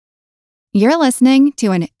You're listening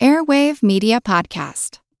to an Airwave Media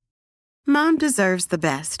Podcast. Mom deserves the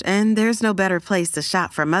best, and there's no better place to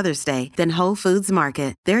shop for Mother's Day than Whole Foods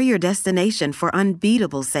Market. They're your destination for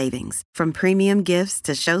unbeatable savings, from premium gifts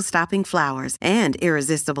to show-stopping flowers and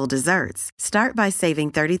irresistible desserts. Start by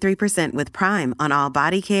saving 33% with Prime on all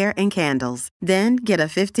body care and candles. Then get a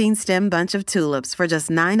 15-stem bunch of tulips for just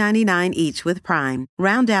 $9.99 each with Prime.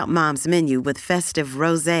 Round out Mom's menu with festive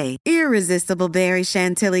rosé, irresistible berry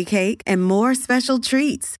chantilly cake, and more special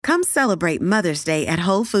treats. Come celebrate Mother's Day at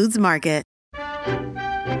Whole Foods Market.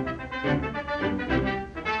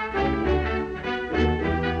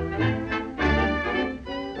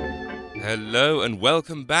 Hello and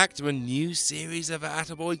welcome back to a new series of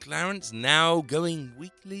Attaboy Clarence, now going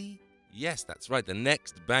weekly. Yes, that's right, the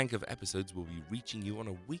next bank of episodes will be reaching you on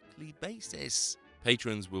a weekly basis.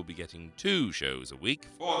 Patrons will be getting 2 shows a week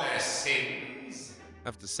for their sins. I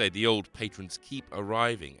have to say, the old patrons keep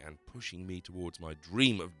arriving and pushing me towards my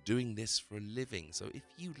dream of doing this for a living. So if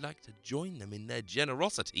you'd like to join them in their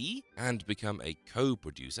generosity and become a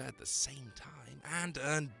co-producer at the same time and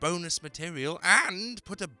earn bonus material and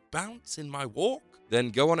put a bounce in my walk, then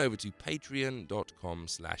go on over to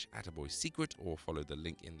patreon.com/attaboysecret or follow the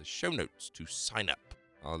link in the show notes to sign up.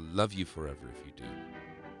 I'll love you forever if you do.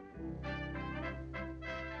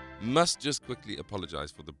 Must just quickly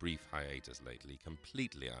apologize for the brief hiatus lately,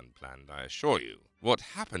 completely unplanned, I assure you.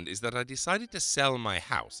 What happened is that I decided to sell my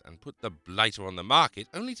house and put the blighter on the market,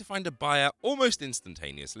 only to find a buyer almost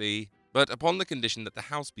instantaneously, but upon the condition that the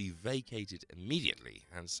house be vacated immediately,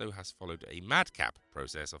 and so has followed a madcap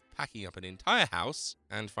process of packing up an entire house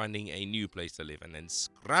and finding a new place to live and then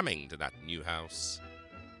scramming to that new house.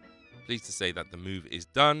 Pleased to say that the move is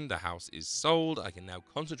done, the house is sold, I can now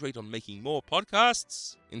concentrate on making more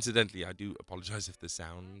podcasts. Incidentally, I do apologize if the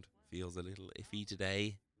sound feels a little iffy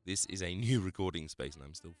today. This is a new recording space and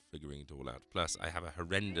I'm still figuring it all out. Plus, I have a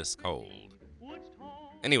horrendous cold.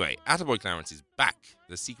 Anyway, Attaboy Clarence is back.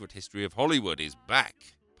 The Secret History of Hollywood is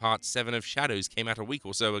back. Part 7 of Shadows came out a week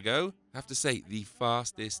or so ago. I have to say, the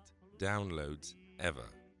fastest downloads ever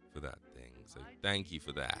for that thing, so thank you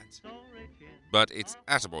for that. But it's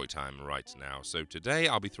Attaboy time right now, so today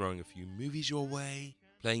I'll be throwing a few movies your way,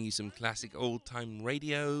 playing you some classic old-time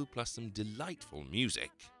radio, plus some delightful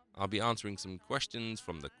music. I'll be answering some questions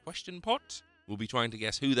from the question pot. We'll be trying to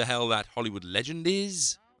guess who the hell that Hollywood legend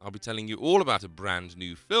is. I'll be telling you all about a brand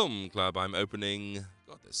new film club I'm opening.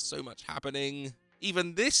 God, there's so much happening.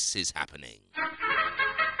 Even this is happening.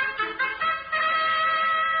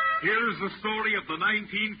 Here's the story of the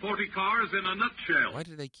 1940 cars in a nutshell. Why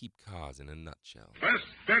do they keep cars in a nutshell? Best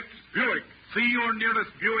Bets Buick. See your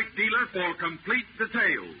nearest Buick dealer for complete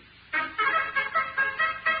details.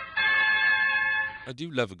 I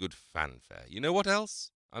do love a good fanfare. You know what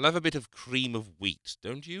else? I love a bit of cream of wheat,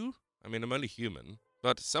 don't you? I mean, I'm only human.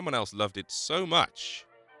 But someone else loved it so much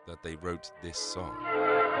that they wrote this song.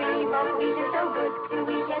 Cream of wheat is so good to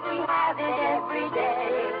eat, yes, we have it every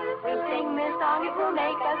day. We sing this song, it will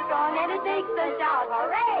make us strong, and it makes us shout,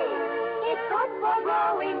 hooray! It's good for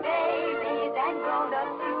growing babies and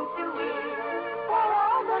grown-ups too to eat. For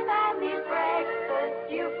all the family's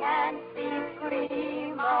breakfast, you can see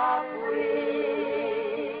cream of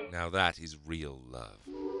wheat. Now that is real love.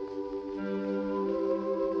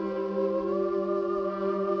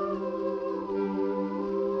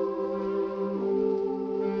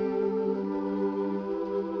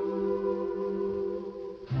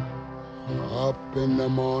 Up in the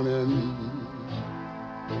morning,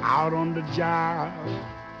 out on the job,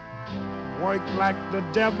 work like the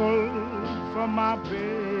devil for my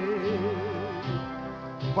pay.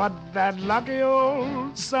 But that lucky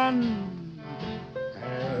old sun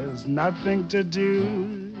has nothing to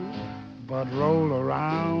do but roll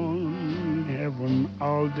around heaven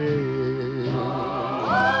all day.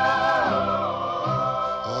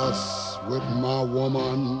 Us with my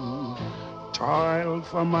woman, toil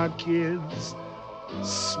for my kids,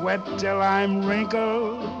 sweat till I'm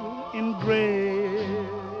wrinkled and gray,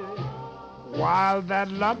 while that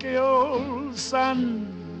lucky old sun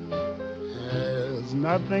has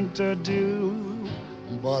nothing to do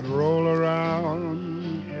but roll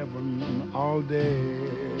around heaven all day.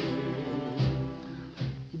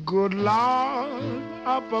 Good Lord,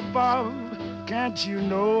 up above, can't you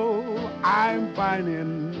know I'm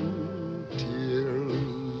pining?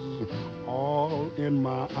 Tears all in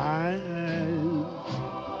my eyes.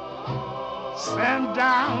 Send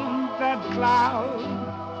down that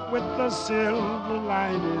cloud with the silver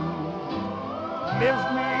lining.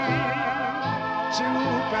 Lift me to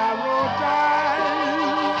paradise.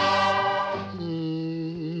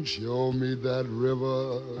 Show me that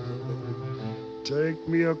river take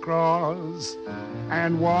me across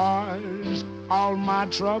and wash all my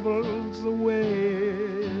troubles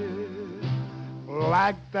away.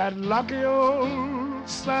 Like that lucky old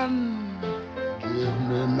sun, give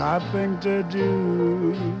me nothing to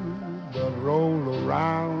do but roll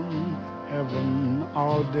around heaven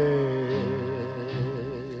all day.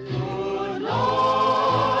 Good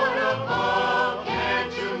Lord above,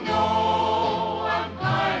 can't you know I'm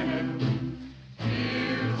pining?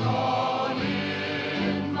 Tears all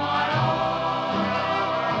in my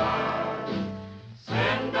eyes.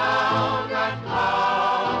 Send down that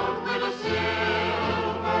cloud with a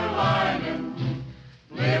silver lining.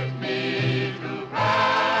 Lift me to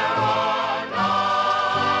paradise.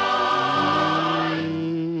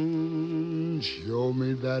 Show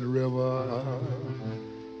me that river,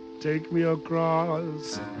 take me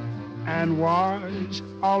across and wash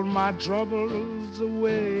all my troubles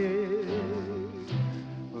away.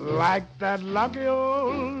 Like that lucky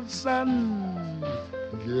old sun,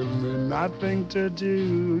 give me nothing to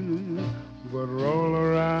do but roll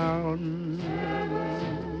around.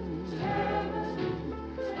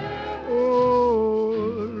 Oh,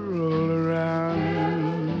 roll around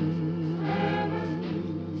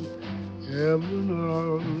heaven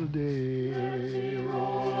all day.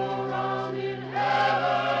 Roll around in heaven.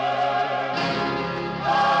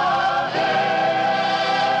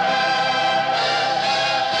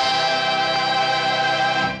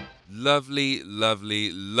 Lovely,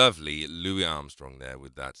 lovely, lovely Louis Armstrong there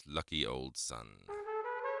with that lucky old sun.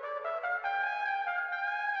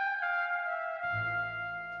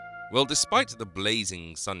 Well, despite the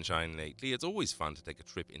blazing sunshine lately, it's always fun to take a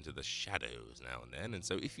trip into the shadows now and then, and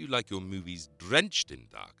so if you like your movies drenched in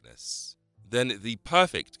darkness, then the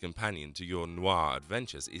perfect companion to your noir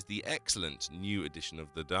adventures is the excellent new edition of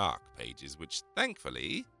The Dark Pages, which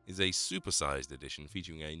thankfully is a supersized edition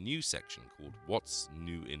featuring a new section called What's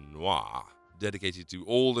New in Noir, dedicated to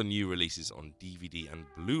all the new releases on DVD and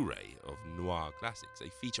Blu-ray of noir classics. A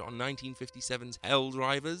feature on 1957's Hell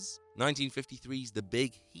Drivers, 1953's The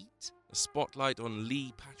Big Heat, a spotlight on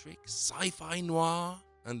Lee Patrick, sci-fi noir,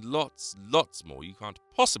 and lots more. You can't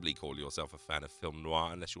possibly call yourself a fan of film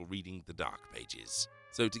noir unless you're reading The Dark Pages.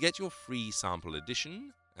 So to get your free sample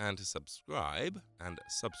edition and to subscribe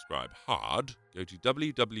hard, go to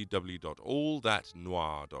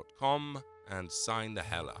www.allthatnoir.com and sign the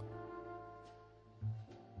hell up.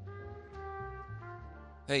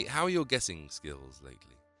 Hey, how are your guessing skills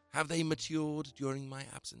lately? Have they matured during my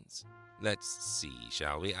absence? Let's see,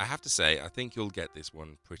 shall we? I have to say, I think you'll get this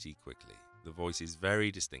one pretty quickly. The voice is very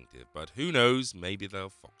distinctive, but who knows, maybe they'll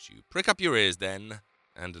fox you. Prick up your ears then,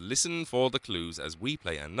 and listen for the clues as we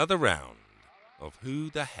play another round of Who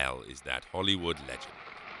the Hell is That Hollywood Legend?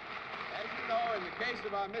 As you know, in the case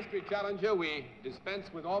of our mystery challenger, we dispense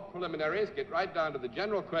with all preliminaries, get right down to the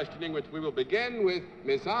general questioning, which we will begin with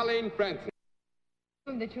Miss Arlene Francis.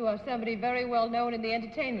 That you are somebody very well known in the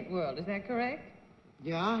entertainment world, is that correct?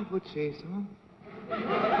 Yeah, I would say so.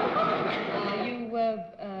 Are you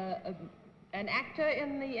an actor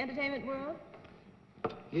in the entertainment world?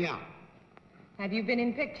 Yeah. Have you been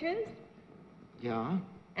in pictures? Yeah.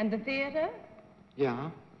 And the theater? Yeah.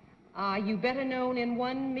 Are you better known in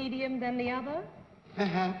one medium than the other?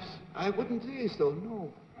 Perhaps. I wouldn't say so,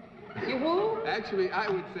 no. You who? Actually, I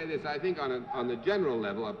would say this. I think on the general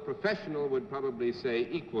level, a professional would probably say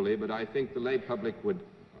equally, but I think the lay public would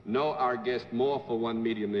know our guest more for one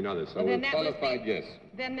medium than another. So Well, we're then that must qualified, be- yes.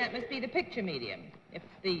 Then that must be the picture medium, if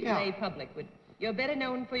the Yeah. lay public would. You're better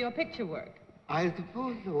known for your picture work. I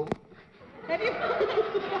suppose so. Have you?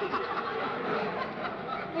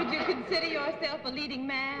 Would you consider yourself a leading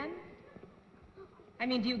man? I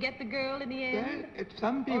mean, do you get the girl in the Well, end?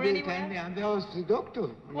 some people anywhere? tell me I'm very seductive.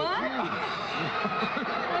 What? Some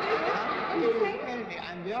people tell me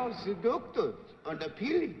I'm very seductive and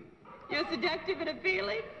appealing. You're seductive and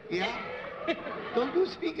appealing? Yeah. Don't you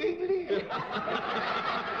speak English?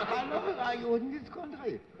 How long are you in this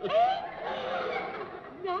country?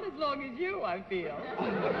 Not as long as you, I feel.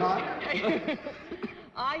 Huh?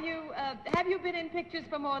 Are you, have you been in pictures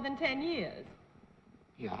for more than 10 years?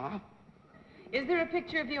 Yeah. Is there a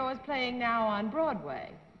picture of yours playing now on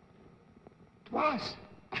Broadway? Twice.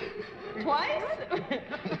 Twice?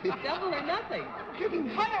 Double or nothing. Getting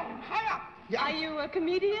higher and higher. Yeah. Are you a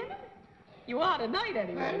comedian? You are tonight,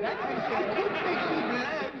 anyway. Well, That's I for sure. don't make people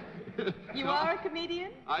laugh. You are a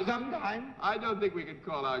comedian? Sometimes. I don't think we could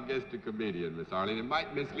call our guest a comedian, Miss Arlene. It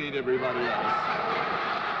might mislead everybody else.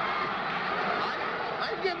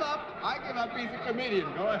 I give up. I give up. He's a comedian.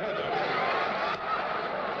 Go ahead.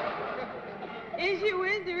 Is you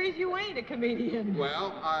is or is you ain't a comedian?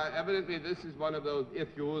 Well, evidently this is one of those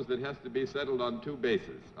issues that has to be settled on two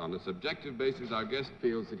bases. On a subjective basis, our guest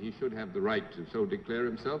feels that he should have the right to so declare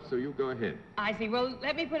himself, so you go ahead. I see. Well,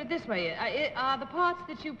 let me put it this way. Are the parts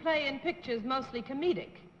that you play in pictures mostly comedic?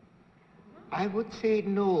 I would say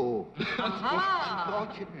no. Aha!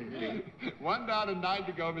 Unfortunately. 1 down and 9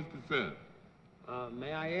 to go, Mr. Sir.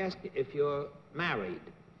 May I ask if you're married?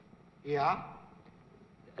 Yeah?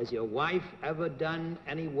 Has your wife ever done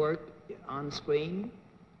any work on screen?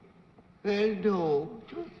 Well, no.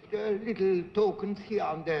 Just little tokens here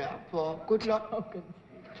and there for good luck.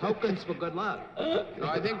 Tokens for good luck. So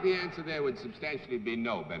I think the answer there would substantially be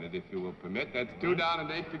no, Bennett, if you will permit. That's 2 down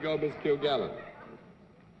and 8 to go, Miss Kilgallen.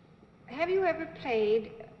 Have you ever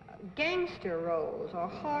played gangster roles or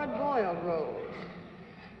hard-boiled roles?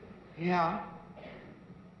 Yeah?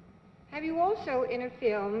 Have you also, in a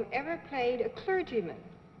film, ever played a clergyman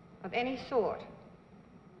of any sort?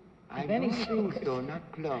 I don't think so, not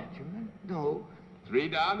clergyman, no. 3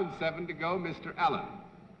 down and 7 to go, Mr. Allen.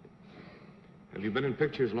 Have you been in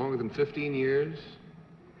pictures longer than 15 years?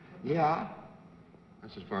 Yeah?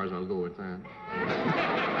 That's as far as I'll go with that.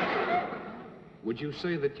 Would you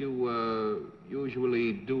say that you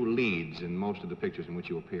usually do leads in most of the pictures in which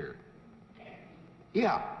you appear?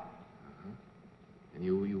 Yeah. And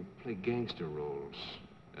you play gangster roles.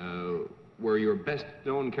 Were your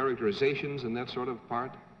best-known characterizations in that sort of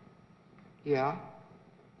part? Yeah?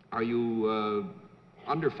 Are you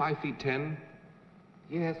under 5 feet 10?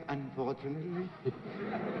 Yes, unfortunately.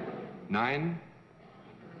 9?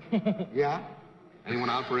 Yeah? Anyone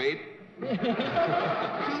out for 8?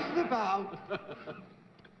 Just about.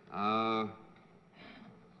 Well,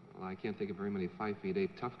 I can't think of very many 5 feet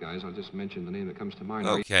 8 tough guys. I'll just mention the name that comes to mind.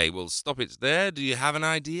 Okay, well, stop it there. Do you have an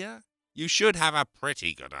idea? You should have a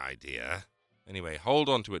pretty good idea. Anyway, hold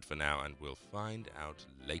on to it for now and we'll find out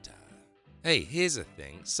later. Hey, here's a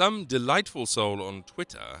thing. Some delightful soul on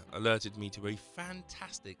Twitter alerted me to a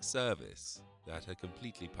fantastic service that had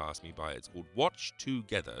completely passed me by. It's called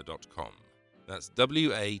watchtogether.com. That's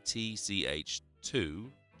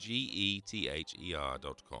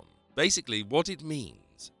WATCH2GETHER.com. Basically, what it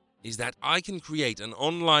means is that I can create an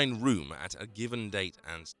online room at a given date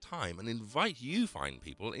and time and invite you fine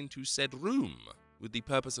people into said room with the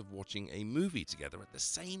purpose of watching a movie together at the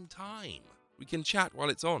same time. We can chat while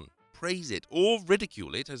it's on, praise it or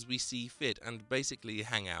ridicule it as we see fit, and basically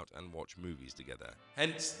hang out and watch movies together.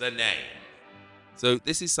 Hence the name. So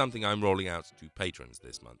this is something I'm rolling out to patrons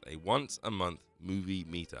this month, a once-a-month movie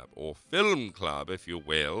meetup, or film club, if you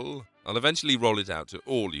will. I'll eventually roll it out to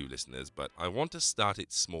all you listeners, but I want to start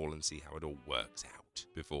it small and see how it all works out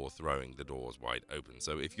before throwing the doors wide open.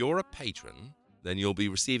 So if you're a patron, then you'll be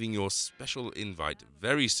receiving your special invite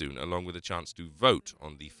very soon, along with a chance to vote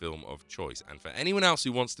on the film of choice. And for anyone else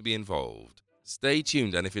who wants to be involved, stay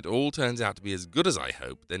tuned, and if it all turns out to be as good as I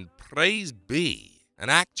hope, then praise be. An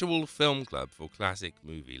actual film club for classic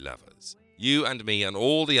movie lovers. You and me and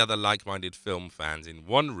all the other like-minded film fans in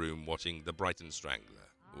one room watching The Brighton Strangler,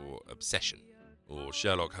 or Obsession, or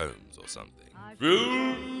Sherlock Holmes or something.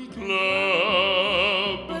 Film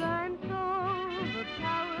Club!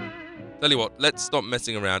 Tell you what, let's stop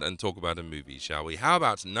messing around and talk about a movie, shall we? How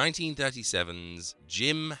about 1937's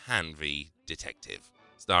Jim Hanvey Detective,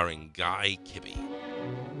 starring Guy Kibbe.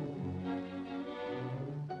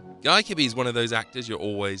 Guy Kibbe is one of those actors you're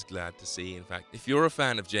always glad to see. In fact, if you're a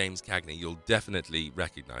fan of James Cagney, you'll definitely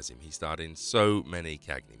recognize him. He starred in so many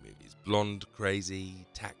Cagney movies. Blonde Crazy,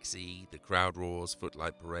 Taxi, The Crowd Roars,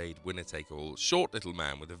 Footlight Parade, Winner Take All. Short little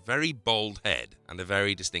man with a very bold head and a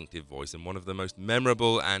very distinctive voice, and one of the most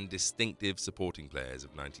memorable and distinctive supporting players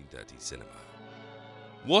of 1930s cinema.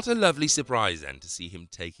 What a lovely surprise then to see him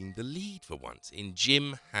taking the lead for once in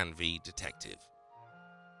Jim Hanvey Detective.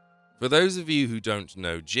 For those of you who don't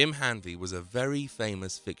know, Jim Hanvey was a very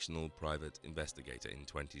famous fictional private investigator in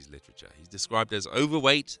 20s literature. He's described as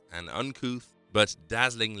overweight and uncouth, but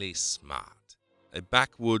dazzlingly smart. A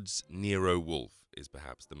backwoods Nero Wolfe is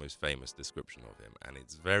perhaps the most famous description of him, and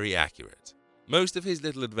it's very accurate. Most of his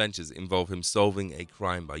little adventures involve him solving a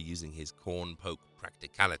crime by using his corn-poke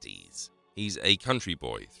practicalities. He's a country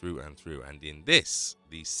boy through and through, and in this,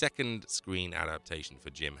 the second screen adaptation for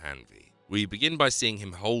Jim Hanvey, we begin by seeing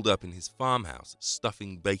him holed up in his farmhouse,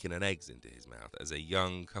 stuffing bacon and eggs into his mouth as a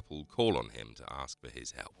young couple call on him to ask for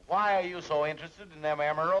his help. Why are you so interested in them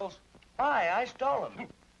emeralds? Why, I stole them.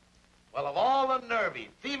 Well, of all the nervy,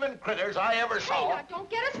 thieving critters I ever saw... Hey, now, don't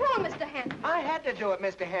get us wrong, Mr. Hanvey. I had to do it,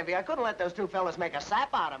 Mr. Hanvey. I couldn't let those two fellas make a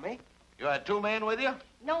sap out of me. You had 2 men with you?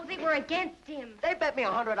 No, they were against him. They bet me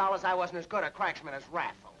 $100 I wasn't as good a cracksman as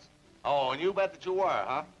Raffles. Oh, and you bet that you were,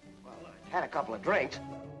 huh? Well, Had a couple of drinks.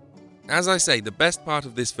 As I say, the best part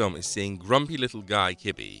of this film is seeing grumpy little Guy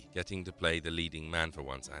Kibbe getting to play the leading man for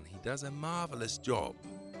once, and he does a marvellous job.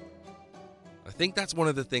 I think that's one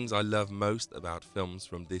of the things I love most about films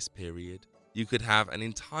from this period. You could have an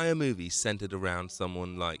entire movie centered around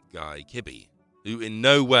someone like Guy Kibbe, who in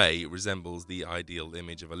no way resembles the ideal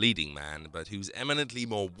image of a leading man, but who's eminently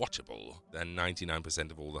more watchable than 99%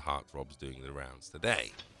 of all the heartthrobs doing the rounds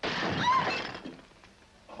today.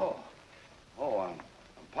 I'm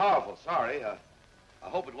powerful sorry. I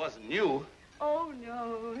hope it wasn't you. Oh,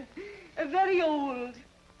 no. Very old.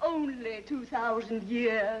 Only 2,000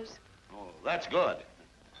 years. Oh, that's good.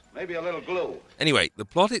 Maybe a little glue. Anyway, the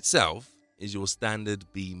plot itself is your standard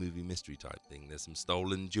B-movie mystery type thing. There's some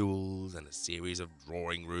stolen jewels and a series of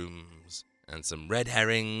drawing rooms and some red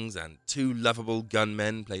herrings and two lovable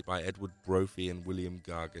gunmen played by Edward Brophy and William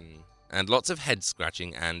Gargan, and lots of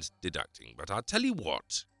head-scratching and deducting. But I'll tell you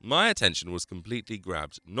what, my attention was completely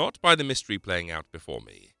grabbed not by the mystery playing out before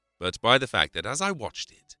me, but by the fact that as I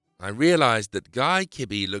watched it, I realized that Guy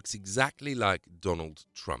Kibbe looks exactly like Donald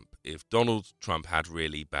Trump if Donald Trump had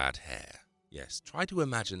really bad hair. Yes, try to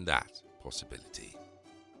imagine that possibility.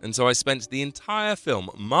 And so I spent the entire film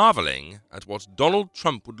marveling at what Donald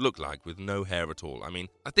Trump would look like with no hair at all. I mean,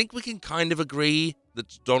 I think we can kind of agree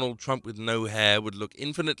that Donald Trump with no hair would look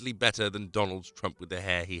infinitely better than Donald Trump with the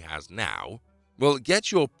hair he has now. Well,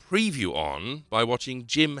 get your preview on by watching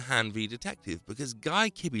Jim Hanvey Detective, because Guy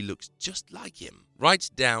Kibbe looks just like him, right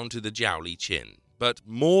down to the jowly chin. But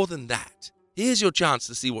more than that, here's your chance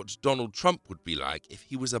to see what Donald Trump would be like if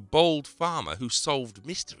he was a bold farmer who solved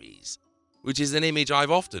mysteries, which is an image I've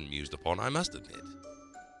often mused upon, I must admit.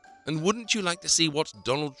 And wouldn't you like to see what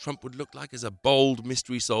Donald Trump would look like as a bold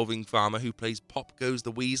mystery-solving farmer who plays Pop Goes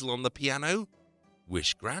the Weasel on the piano?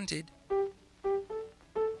 Wish granted.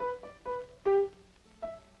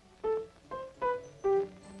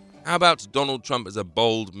 How about Donald Trump as a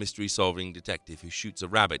bold mystery-solving detective who shoots a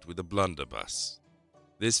rabbit with a blunderbuss?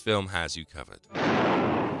 This film has you covered.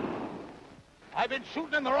 I've been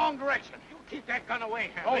shooting in the wrong direction. You keep that gun away,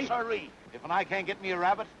 Henry. Oh, sirree. If I can't get me a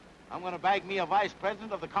rabbit, I'm going to bag me a vice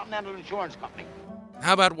president of the Continental Insurance Company.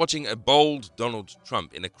 How about watching a bold Donald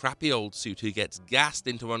Trump in a crappy old suit who gets gassed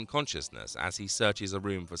into unconsciousness as he searches a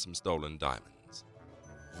room for some stolen diamonds?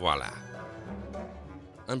 Voila.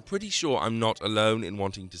 I'm pretty sure I'm not alone in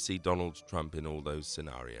wanting to see Donald Trump in all those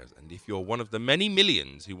scenarios, and if you're one of the many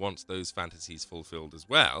millions who wants those fantasies fulfilled as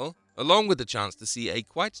well, along with the chance to see a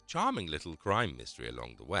quite charming little crime mystery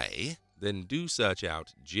along the way, then do search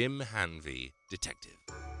out Jim Hanvey Detective.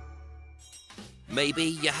 Maybe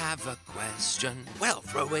you have a question, well,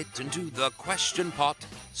 throw it into the question pot.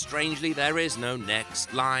 Strangely, there is no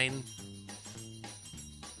next line.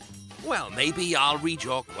 Well, maybe I'll read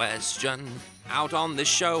your question out on this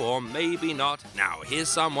show, or maybe not. Now, here's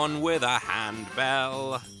someone with a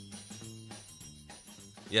handbell.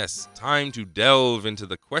 Yes, time to delve into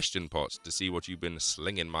the question pot to see what you've been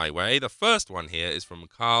slinging my way. The first one here is from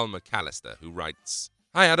Carl McAllister, who writes,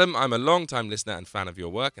 "Hi Adam, I'm a long-time listener and fan of your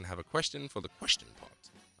work and have a question for the question pot.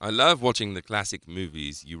 I love watching the classic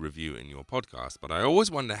movies you review in your podcast, but I always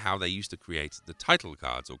wonder how they used to create the title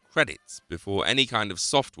cards or credits before any kind of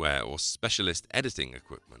software or specialist editing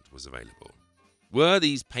equipment was available. Were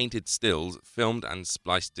these painted stills filmed and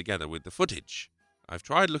spliced together with the footage? I've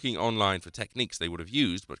tried looking online for techniques they would have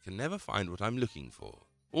used, but can never find what I'm looking for.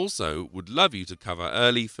 Also, would love you to cover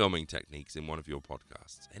early filming techniques in one of your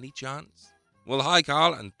podcasts. Any chance?" Well, hi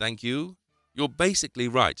Carl, and thank you. You're basically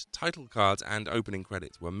right. Title cards and opening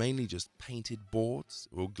credits were mainly just painted boards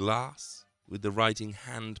or glass with the writing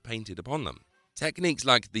hand-painted upon them. Techniques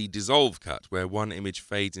like the dissolve cut, where one image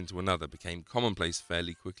fades into another, became commonplace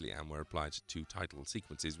fairly quickly and were applied to title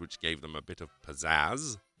sequences, which gave them a bit of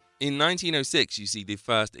pizzazz. In 1906, you see the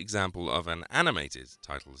first example of an animated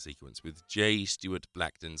title sequence with J. Stuart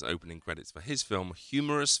Blackton's opening credits for his film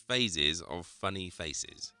Humorous Phases of Funny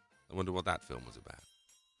Faces. I wonder what that film was about.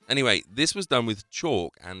 Anyway, this was done with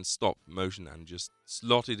chalk and stop motion and just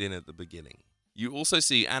slotted in at the beginning. You also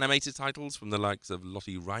see animated titles from the likes of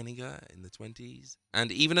Lottie Reiniger in the 20s,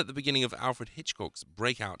 and even at the beginning of Alfred Hitchcock's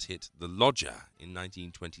breakout hit The Lodger in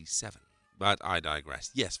 1927. But I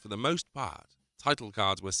digress. Yes, for the most part, title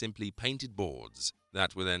cards were simply painted boards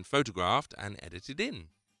that were then photographed and edited in.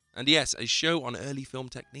 And yes, a show on early film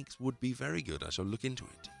techniques would be very good. I shall look into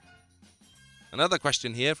it. Another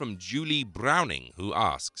question here from Julie Browning, who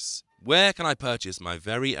asks, "Where can I purchase my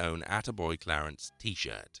very own Attaboy Clarence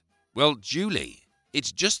t-shirt?" Well, Julie,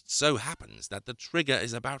 it just so happens that the trigger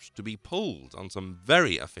is about to be pulled on some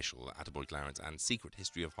very official Attaboy Clarence and Secret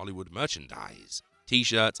History of Hollywood merchandise.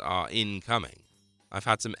 T-shirts are incoming. I've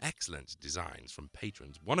had some excellent designs from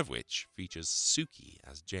patrons, one of which features Suki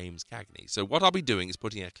as James Cagney. So what I'll be doing is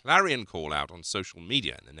putting a clarion call out on social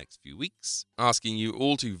media in the next few weeks, asking you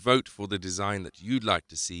all to vote for the design that you'd like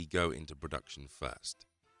to see go into production first.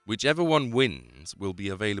 Whichever one wins will be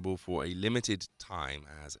available for a limited time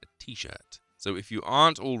as a t-shirt. So if you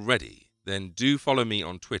aren't already, then do follow me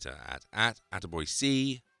on Twitter at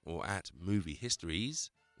 @attaboyc or @moviehistories,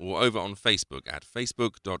 or over on Facebook at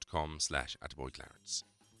facebook.com/attaboyclarence.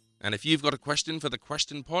 And if you've got a question for the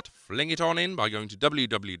question pot, fling it on in by going to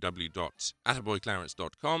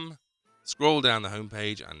www.attaboyclarence.com, scroll down the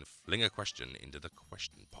homepage and fling a question into the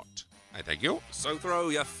question pot. I thank you. So throw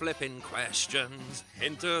your flippin' questions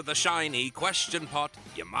into the shiny question pot.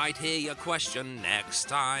 You might hear your question next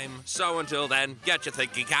time. So until then, get your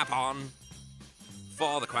thinking cap on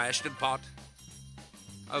for the question pot.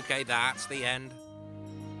 Okay, that's the end.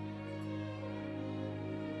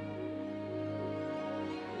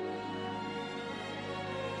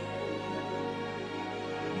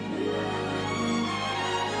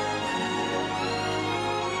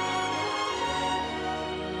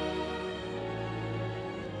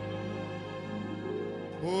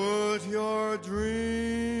 Put your dreams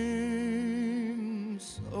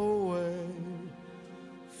away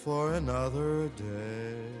for another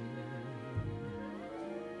day,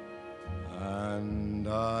 and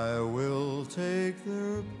I will take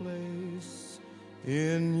their place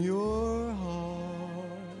in your heart,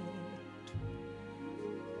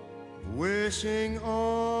 wishing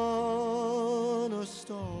on a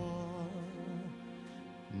star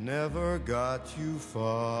never got you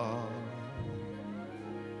far.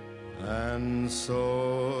 And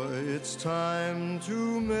so it's time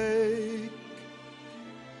to make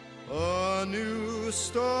a new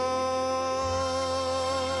start.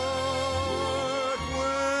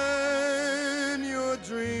 When your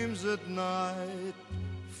dreams at night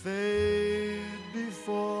fade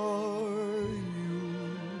before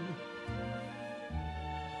you,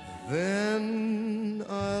 then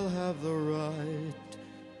I'll have the right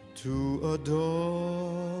to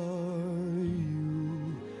adore you.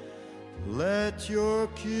 Let your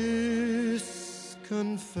kiss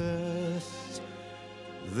confess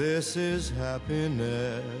this is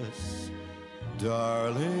happiness,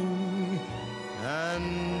 darling,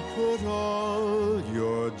 and put all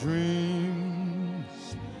your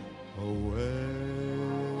dreams away.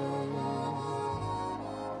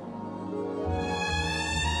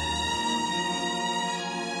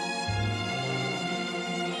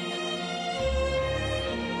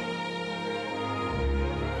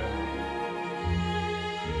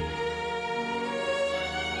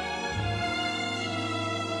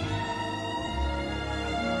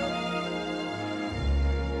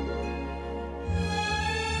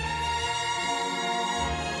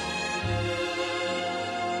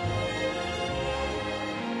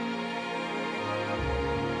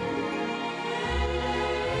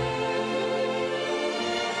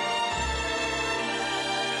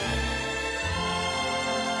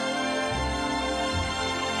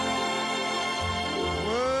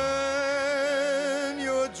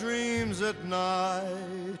 At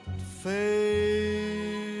night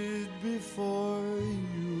fade before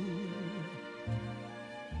you,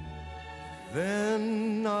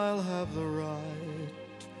 then I'll have the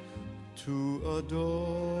right to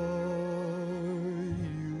adore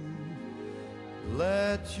you.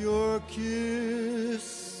 Let your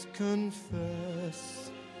kiss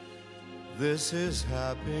confess this is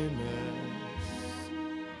happiness,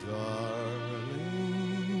 darling,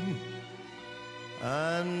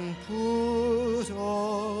 and put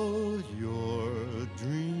all your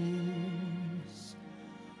dreams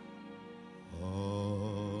away.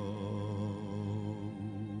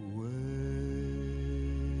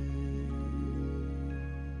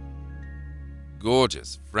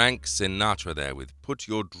 Gorgeous Frank Sinatra there with Put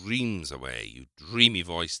Your Dreams Away, you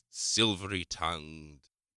dreamy-voiced, silvery-tongued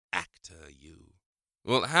actor, you.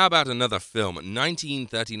 Well, how about another film,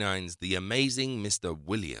 1939's The Amazing Mr.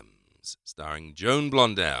 Williams, starring Joan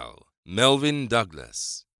Blondell, Melvin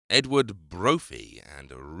Douglas, Edward Brophy,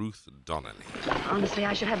 and Ruth Donnelly. Honestly,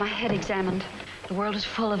 I should have my head examined. The world is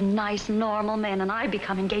full of nice, normal men, and I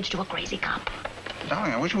become engaged to a crazy cop.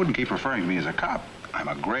 Darling, I wish you wouldn't keep referring to me as a cop. I'm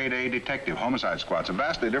a grade A detective. Homicide squad's a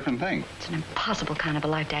vastly different thing. It's an impossible kind of a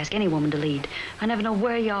life to ask any woman to lead. I never know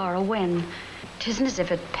where you are or when. It isn't as if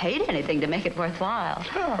it paid anything to make it worthwhile.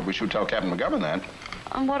 Ah, we should tell Captain McGovern that.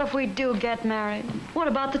 And what if we do get married? What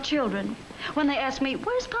about the children? When they ask me,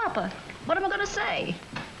 where's Papa? What am I going to say?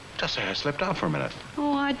 Just say I slipped out for a minute.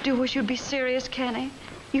 Oh, I do wish you'd be serious, Kenny.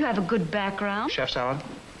 You have a good background. Chef salad?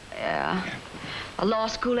 Yeah. A law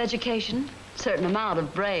school education. certain amount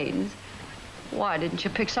of brains. Why didn't you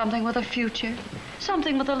pick something with a future?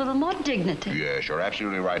 Something with a little more dignity. Yes, you're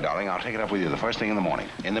absolutely right, darling. I'll take it up with you the first thing in the morning.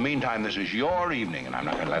 In the meantime, this is your evening, and I'm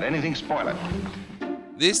not going to let anything spoil it.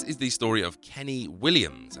 This is the story of Kenny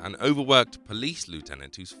Williams, an overworked police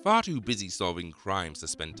lieutenant who's far too busy solving crimes to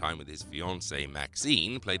spend time with his fiancée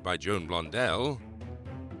Maxine, played by Joan Blondell.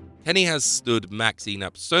 Kenny has stood Maxine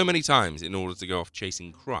up so many times in order to go off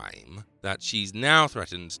chasing crime that she's now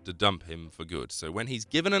threatened to dump him for good. So when he's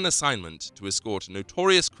given an assignment to escort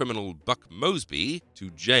notorious criminal Buck Mosby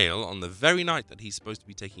to jail on the very night that he's supposed to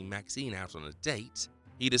be taking Maxine out on a date,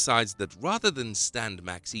 he decides that rather than stand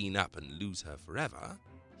Maxine up and lose her forever,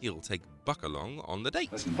 he'll take Buck along on the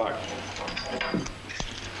date. Listen, Buck.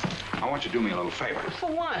 I want you to do me a little favor.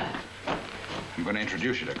 For what? I'm going to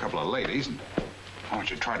introduce you to a couple of ladies, and I want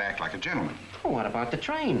you to try to act like a gentleman. Well, what about the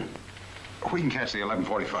train? We can catch the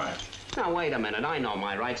 11:45. Now, wait a minute. I know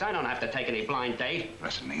my rights. I don't have to take any blind date.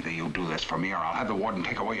 Listen, either you do this for me or I'll have the warden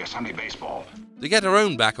take away your Sunday baseball. To get her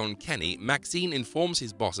own back on Kenny, Maxine informs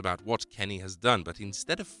his boss about what Kenny has done, but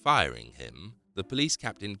instead of firing him, the police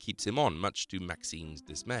captain keeps him on, much to Maxine's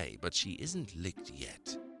dismay. But she isn't licked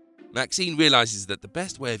yet. Maxine realizes that the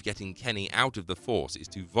best way of getting Kenny out of the force is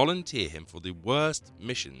to volunteer him for the worst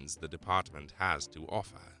missions the department has to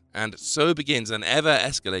offer. And so begins an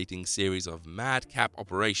ever-escalating series of madcap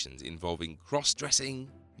operations involving cross-dressing,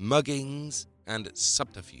 muggings, and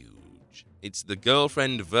subterfuge. It's the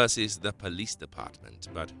girlfriend versus the police department,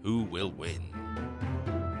 but who will win?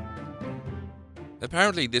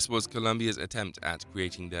 Apparently, this was Columbia's attempt at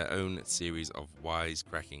creating their own series of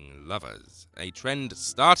wisecracking lovers, a trend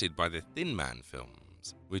started by the Thin Man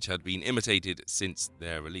films, which had been imitated since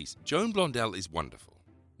their release. Joan Blondell is wonderful.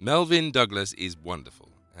 Melvin Douglas is wonderful,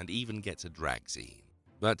 and even gets a drag scene.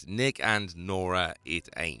 But Nick and Nora, it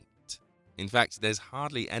ain't. In fact, there's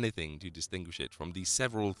hardly anything to distinguish it from the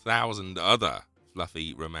several thousand other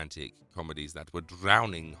fluffy romantic comedies that were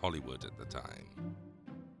drowning Hollywood at the time.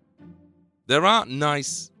 There are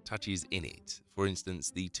nice touches in it. For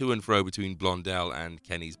instance, the to and fro between Blondell and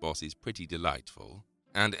Kenny's boss is pretty delightful.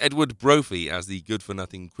 And Edward Brophy as the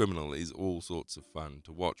good-for-nothing criminal is all sorts of fun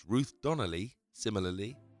to watch. Ruth Donnelly,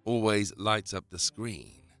 similarly, always lights up the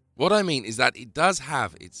screen. What I mean is that it does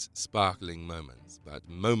have its sparkling moments, but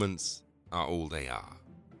moments are all they are.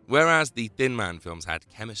 Whereas the Thin Man films had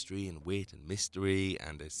chemistry and wit and mystery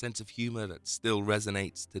and a sense of humor that still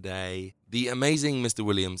resonates today, The Amazing Mr.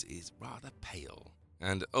 Williams is rather pale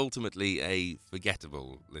and ultimately a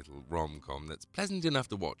forgettable little rom-com that's pleasant enough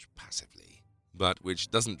to watch passively, but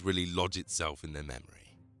which doesn't really lodge itself in their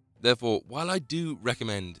memory. Therefore, while I do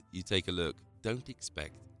recommend you take a look, don't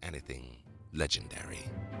expect anything legendary.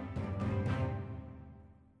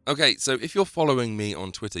 Okay, so if you're following me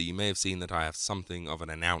on Twitter, you may have seen that I have something of an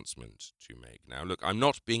announcement to make. Now, look, I'm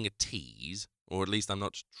not being a tease, or at least I'm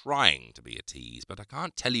not trying to be a tease, but I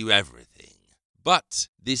can't tell you everything. But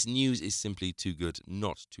this news is simply too good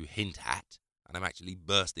not to hint at, and I'm actually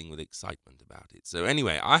bursting with excitement about it. So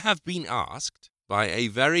anyway, I have been asked by a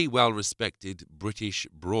very well-respected British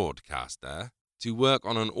broadcaster to work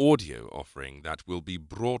on an audio offering that will be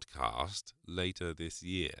broadcast later this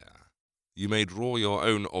year. You may draw your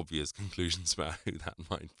own obvious conclusions about who that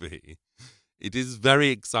might be. It is very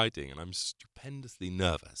exciting, and I'm stupendously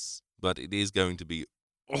nervous, but it is going to be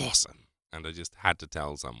awesome, and I just had to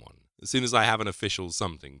tell someone. As soon as I have an official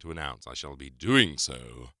something to announce, I shall be doing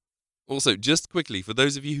so. Also, just quickly, for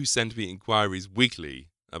those of you who send me inquiries weekly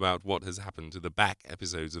about what has happened to the back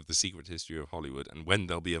episodes of The Secret History of Hollywood and when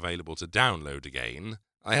they'll be available to download again,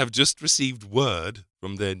 I have just received word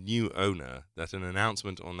from their new owner that an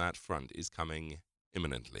announcement on that front is coming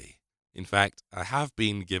imminently. In fact, I have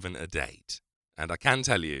been given a date, and I can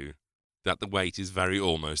tell you that the wait is very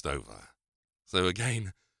almost over. So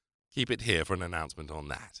again, keep it here for an announcement on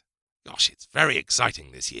that. Gosh, it's very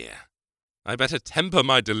exciting this year. I better temper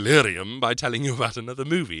my delirium by telling you about another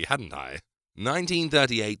movie, hadn't I?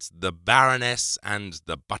 1938's The Baroness and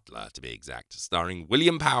the Butler, to be exact, starring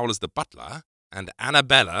William Powell as the butler and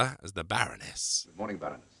Annabella as the Baroness. Good morning,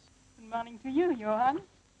 Baroness. Good morning to you, Johann.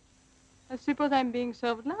 I suppose I'm being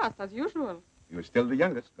served last, as usual. You're still the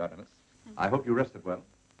youngest, Baroness. I hope you rested well.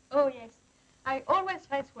 Oh, yes. I always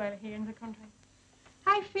rest well here in the country.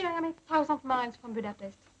 I feel I am 1,000 miles from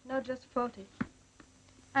Budapest, not just 40.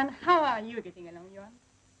 And how are you getting along,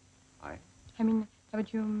 Johann? I mean,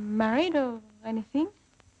 haven't you married or anything?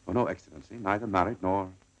 Oh, no, Excellency. Neither married nor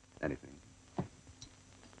anything.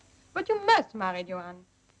 But you must marry, Johann,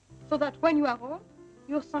 so that when you are old,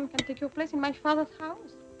 your son can take your place in my father's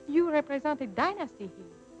house. You represent a dynasty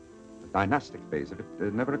here. The dynastic phase of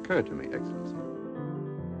it never occurred to me, Excellency.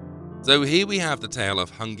 So here we have the tale of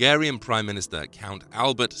Hungarian Prime Minister Count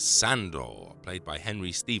Albert Sándor, played by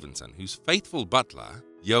Henry Stevenson, whose faithful butler,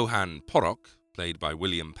 Johann Porok, played by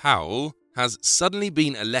William Powell, has suddenly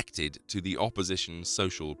been elected to the opposition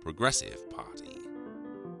Social Progressive Party.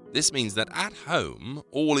 This means that at home,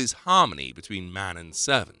 all is harmony between man and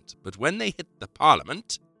servant, but when they hit the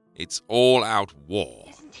parliament, it's all-out war.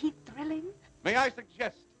 Isn't he thrilling? May I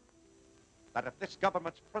suggest that if this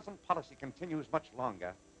government's present policy continues much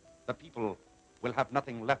longer, the people will have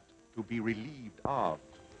nothing left to be relieved of.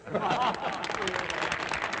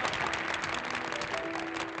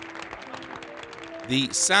 The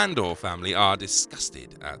Sándor family are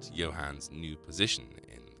disgusted at Johann's new position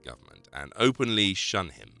in government and openly shun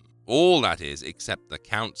him. All that is except the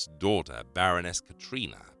Count's daughter, Baroness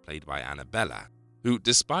Katrina, played by Annabella, who,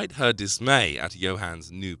 despite her dismay at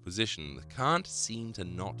Johann's new position, can't seem to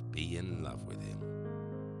not be in love with him.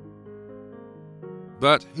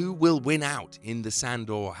 But who will win out in the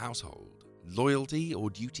Sándor household? Loyalty or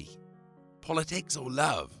duty? Politics or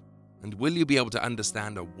love? And will you be able to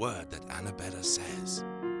understand a word that Annabella says?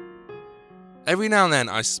 Every now and then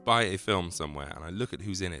I spy a film somewhere and I look at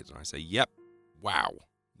who's in it and I say, yep, wow,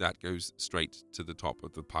 that goes straight to the top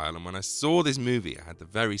of the pile. And when I saw this movie, I had the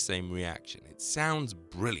very same reaction. It sounds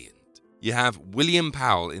brilliant. You have William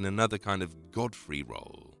Powell in another kind of Godfrey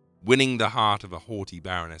role, winning the heart of a haughty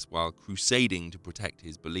baroness while crusading to protect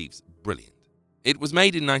his beliefs. Brilliant. It was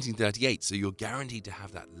made in 1938, so you're guaranteed to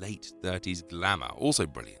have that late 30s glamour. Also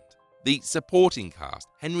brilliant. The supporting cast,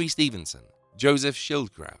 Henry Stevenson, Joseph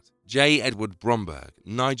Schildkraut, J. Edward Bromberg,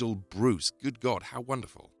 Nigel Bruce. Good God, how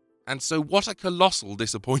wonderful. And so what a colossal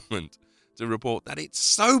disappointment to report that it's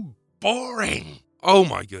so boring. Oh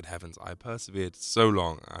my good heavens, I persevered so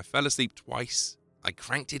long. I fell asleep twice. I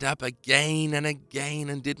cranked it up again and again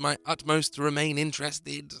and did my utmost to remain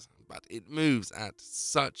interested. But it moves at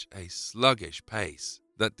such a sluggish pace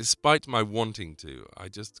that despite my wanting to, I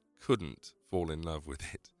just couldn't fall in love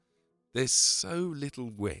with it. There's so little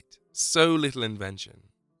wit, so little invention,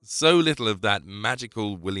 so little of that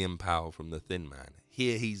magical William Powell from The Thin Man.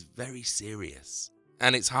 Here he's very serious.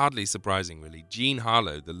 And it's hardly surprising, really. Jean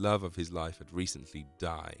Harlow, the love of his life, had recently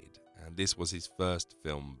died, and this was his first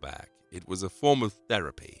film back. It was a form of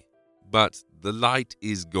therapy, but the light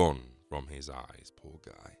is gone from his eyes, poor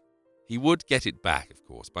guy. He would get it back, of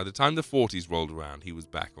course. By the time the 40s rolled around, he was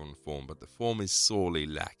back on form, but the form is sorely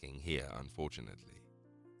lacking here, unfortunately.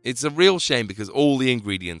 It's a real shame because all the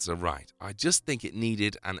ingredients are right. I just think it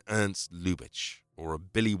needed an Ernst Lubitsch or a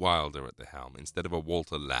Billy Wilder at the helm instead of a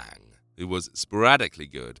Walter Lang, who was sporadically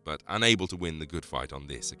good but unable to win the good fight on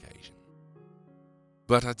this occasion.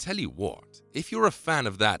 But I tell you what, if you're a fan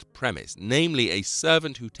of that premise, namely a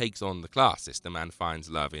servant who takes on the class system and finds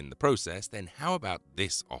love in the process, then how about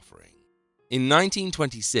this offering? In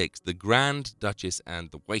 1926, The Grand Duchess and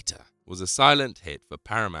the Waiter was a silent hit for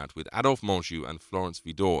Paramount with Adolphe Menjou and Florence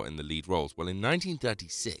Vidor in the lead roles. Well, in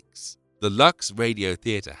 1936, the Lux Radio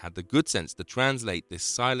Theatre had the good sense to translate this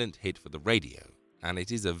silent hit for the radio, and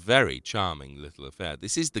it is a very charming little affair.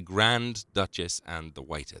 This is The Grand Duchess and the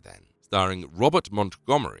Waiter, then, starring Robert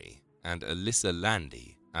Montgomery and Alyssa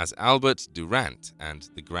Landy as Albert Durant and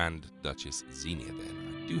the Grand Duchess Xenia,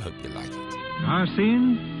 then. I do hope you like it. Our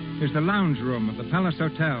scene is the lounge room of the Palace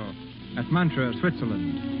Hotel at Mantua,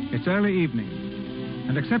 Switzerland. It's early evening,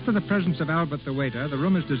 and except for the presence of Albert the waiter, the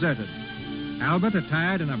room is deserted. Albert,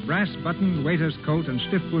 attired in a brass-buttoned waiter's coat and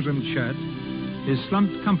stiff-bosomed shirt, is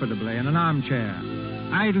slumped comfortably in an armchair,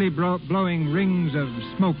 idly blowing rings of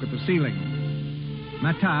smoke at the ceiling.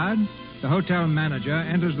 Matard, the hotel manager,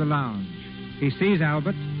 enters the lounge. He sees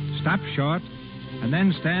Albert, stops short, and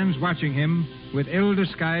then stands watching him with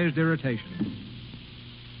ill-disguised irritation.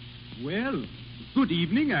 Well, good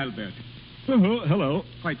evening, Albert. Oh, hello.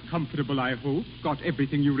 Quite comfortable, I hope. Got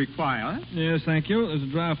everything you require? Yes, thank you. There's a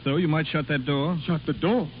draft, though. You might shut that door. Shut the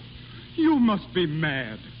door? You must be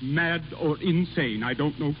mad. Mad or insane, I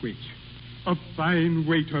don't know which. A fine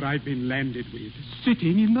waiter I've been landed with,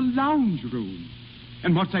 sitting in the lounge room.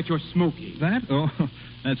 And what's that you're smoking? That? Oh,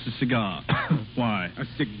 that's a cigar. Why? A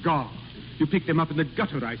cigar. You picked them up in the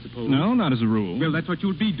gutter, I suppose. No, not as a rule. Well, that's what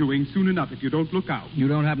you'll be doing soon enough if you don't look out. You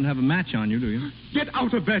don't happen to have a match on you, do you? Get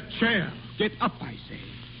out of that chair. Get up, I say.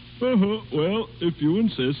 Well, if you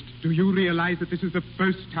insist. Do you realize that this is the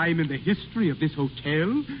first time in the history of this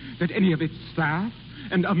hotel that any of its staff,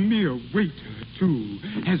 and a mere waiter, too,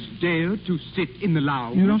 has dared to sit in the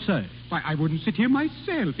lounge? You don't say. Why, I wouldn't sit here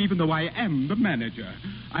myself, even though I am the manager.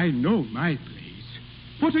 I know my place.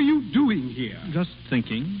 What are you doing here? Just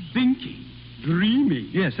thinking. Thinking? Dreaming?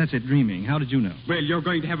 Yes, that's it, dreaming. How did you know? Well, you're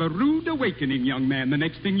going to have a rude awakening, young man, the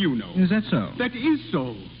next thing you know. Is that so? That is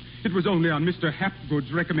so. It was only on Mr.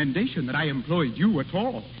 Hapgood's recommendation that I employed you at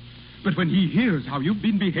all. But when he hears how you've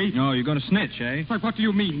been behaving... Oh, you're going to snitch, eh? Why, what do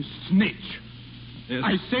you mean, snitch? Yes.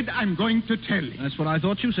 I said I'm going to tell him. That's what I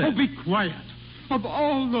thought you said. Oh, be quiet. Of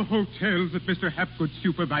all the hotels that Mr. Hapgood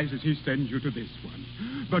supervises, he sends you to this one.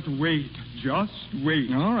 But wait, just wait.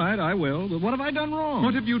 All right, I will. But what have I done wrong?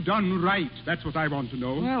 What have you done right? That's what I want to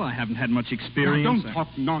know. Well, I haven't had much experience. Now, don't talk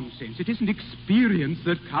nonsense. It isn't experience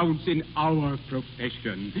that counts in our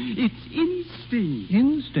profession. It's instinct.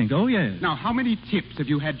 Instinct? Oh, yes. Now, how many tips have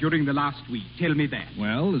you had during the last week? Tell me that.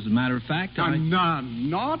 Well, as a matter of fact, None.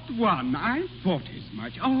 Not one. I thought as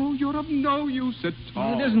much. Oh, you're of no use at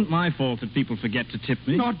all. Well, it isn't my fault that people forget to tip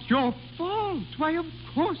me. Not your fault. Why, of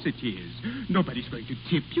course it is. Nobody's going to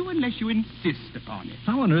tip you unless you insist upon it.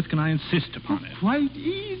 How on earth can I insist upon it? Quite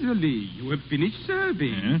easily. You have finished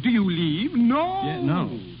serving. Yeah. Do you leave? No. Yeah,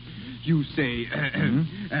 no. You say,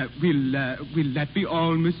 will that be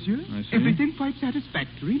all, monsieur? I see. Everything quite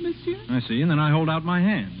satisfactory, monsieur? I see, and then I hold out my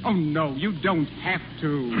hand. Oh, no, you don't have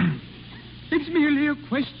to. It's merely a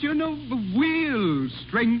question of will,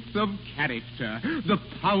 strength of character, the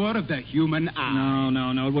power of the human eye.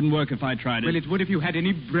 No, it wouldn't work if I tried it. Well, it would if you had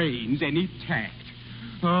any brains, any tact.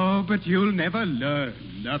 Oh, but you'll never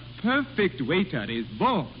learn. A perfect waiter is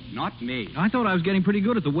born, not made. I thought I was getting pretty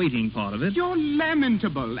good at the waiting part of it. You're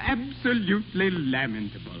lamentable, absolutely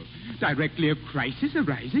lamentable. Directly a crisis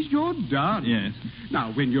arises, you're done. Yes.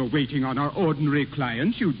 Now, when you're waiting on our ordinary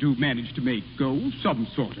clients, you do manage to make go some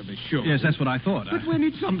sort of a show. Yes, that's what I thought. But when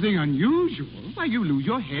it's something unusual, why, you lose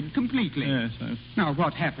your head completely. Yes. Now,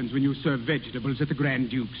 what happens when you serve vegetables at the Grand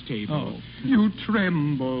Duke's table? Oh. You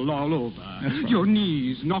tremble all over. That's right. Your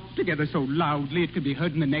knees knock together so loudly it can be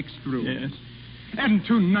heard in the next room. Yes. And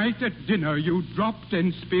tonight at dinner, you dropped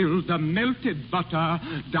and spilled the melted butter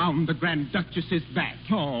down the Grand Duchess's back.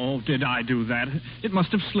 Oh, did I do that? It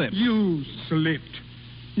must have slipped. You slipped.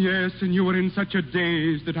 Yes, and you were in such a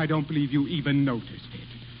daze that I don't believe you even noticed it.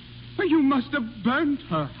 Well, you must have burnt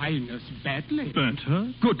Her Highness badly. Burnt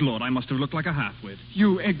her? Good Lord, I must have looked like a half-wit.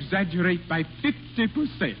 You exaggerate by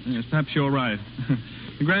 50%. Yes, perhaps you're right.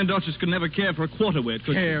 The Grand Duchess could never care for a quarter-wit,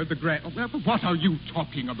 could Care the Grand... What are you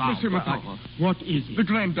talking about? Monsieur Macabre. What is it? The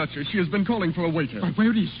Grand Duchess. She has been calling for a waiter.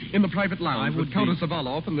 Where is she? In the private lounge with Countess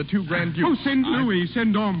Zavaloff and the two Grand Dukes. Oh, send Louis,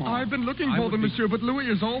 send Ormond. I've been looking for them, monsieur, but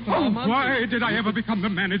Louis is off. Oh, why did I ever become the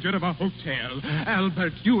manager of a hotel?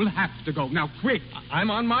 Albert, you'll have to go. Now, quick.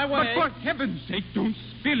 I'm on my way. But for heaven's sake, don't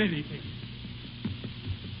spill anything.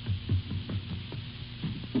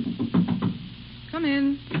 Come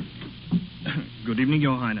in. Good evening,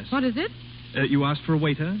 Your Highness. What is it? You asked for a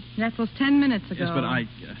waiter? That was 10 minutes ago. Yes, but I...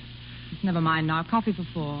 Never mind now. Coffee for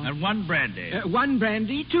 4. And one brandy. One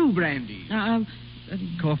brandy, 2 brandies.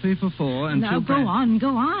 Coffee for 4 and 2 Now, go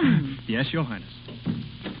on. Yes, Your Highness.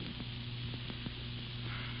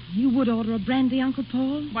 You would order a brandy, Uncle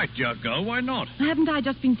Paul? My dear girl, why not? Haven't I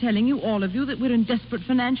just been telling you, all of you, that we're in desperate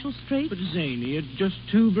financial straits? But, Zany, it's just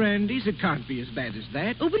 2 brandies. It can't be as bad as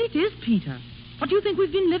that. Oh, but it is, Peter. What do you think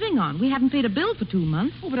we've been living on? We haven't paid a bill for 2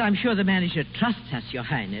 months. Oh, but I'm sure the manager trusts us, Your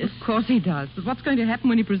Highness. Of course he does. But what's going to happen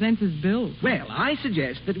when he presents his bill? Well, I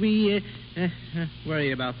suggest that we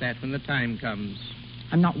worry about that when the time comes.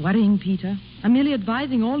 I'm not worrying, Peter. I'm merely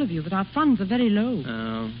advising all of you that our funds are very low.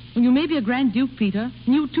 Oh. Well, you may be a Grand Duke, Peter.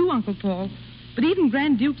 And you too, Uncle Paul. But even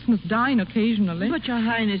Grand Dukes must dine occasionally. But, Your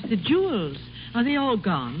Highness, the jewels, are they all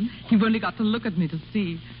gone? You've only got to look at me to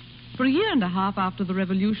see. For 1.5 years after the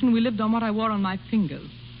Revolution, we lived on what I wore on my fingers.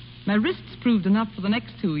 My wrists proved enough for the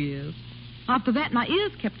next 2 years. After that, my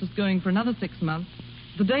ears kept us going for another 6 months.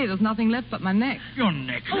 Today, there's nothing left but my neck. Your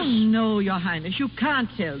necklace? Oh, no, Your Highness, you can't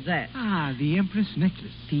sell that. Ah, the Empress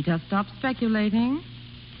necklace. Peter, stop speculating.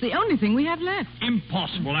 It's the only thing we have left.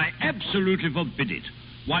 Impossible. I absolutely forbid it.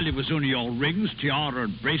 While it was only your rings, tiara,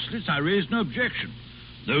 and bracelets, I raised no objection.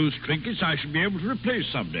 Those trinkets I shall be able to replace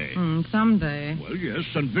someday. Someday. Well, yes,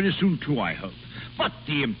 and very soon, too, I hope. But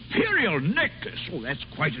the imperial necklace, that's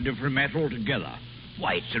quite a different matter altogether.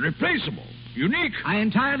 Why, it's irreplaceable. Unique. I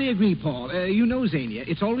entirely agree, Paul. You know, Zania,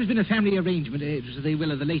 it's always been a family arrangement, to the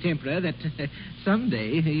will of the late Emperor, that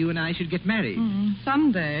someday you and I should get married.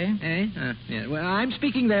 Someday. Eh? Yeah. Well, I'm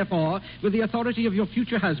speaking, therefore, with the authority of your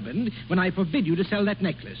future husband when I forbid you to sell that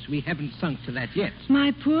necklace. We haven't sunk to that yet.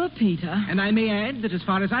 My poor Peter. And I may add that as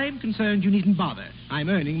far as I'm concerned, you needn't bother. I'm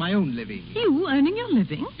earning my own living. You earning your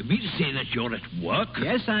living? You mean to say that you're at work?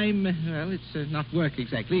 Yes, it's not work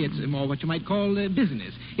exactly. It's more what you might call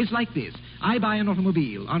business. It's like this. I buy an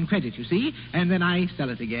automobile on credit, you see, and then I sell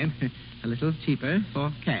it again. A little cheaper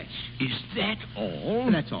for cash. Is that all?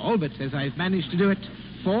 That's all, but as I've managed to do it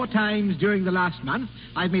 4 times during the last month,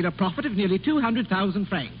 I've made a profit of nearly 200,000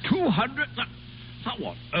 francs. 200? How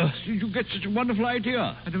on earth did you get such a wonderful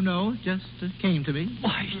idea? I don't know, just came to me.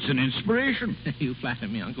 Why, it's an inspiration. You flatter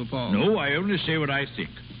me, Uncle Paul. No, I only say what I think.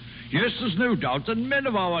 Yes, there's no doubt that men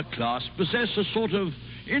of our class possess a sort of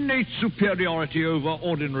innate superiority over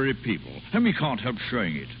ordinary people, and we can't help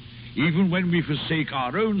showing it. Even when we forsake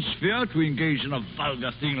our own sphere to engage in a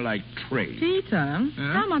vulgar thing like trade. Peter,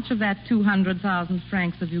 how much of that 200,000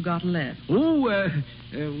 francs have you got left? Oh,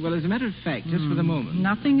 well, as a matter of fact, just for the moment.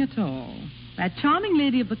 Nothing at all. That charming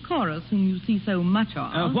lady of the chorus whom you see so much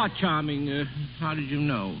of. What charming? How did you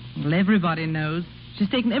know? Well, everybody knows. She's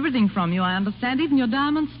taken everything from you, I understand, even your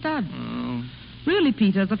diamond studs. Oh. Really,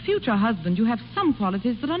 Peter, as a future husband, you have some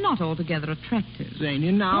qualities that are not altogether attractive.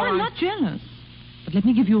 Zania, now I'm not jealous. But let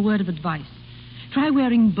me give you a word of advice. Try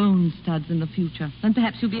wearing bone studs in the future, then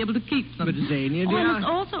perhaps you'll be able to keep them. But, Zania, dear... I must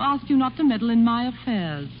also ask you not to meddle in my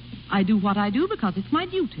affairs. I do what I do because it's my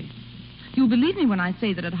duty. You'll believe me when I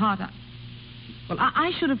say that at heart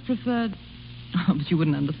I should have preferred... Oh, but you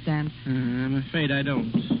wouldn't understand. I'm afraid I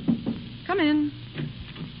don't. Come in.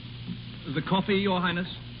 The coffee, Your Highness?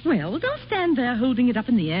 Well, don't stand there holding it up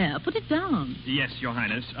in the air. Put it down. Yes, Your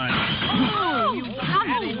Highness. Oh, you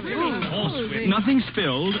Horsewhip. Nothing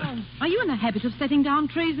spilled. Are you in the habit of setting down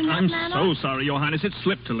trays in that manner? I'm so sorry, Your Highness. It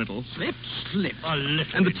slipped a little. Slipped? A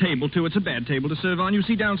little. And the table, too. It's a bad table to serve on. You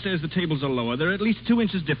see, downstairs the tables are lower. There are at least 2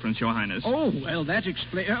 inches difference, Your Highness. Oh, well, that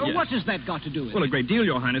explains... Yes. What has that got to do with Well, it? a great deal,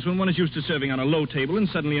 Your Highness. When one is used to serving on a low table and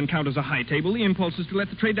suddenly encounters a high table, the impulse is to let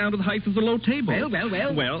the tray down to the height of the low table.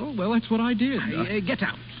 Well, that's what I did. Get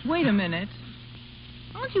out. Wait a minute.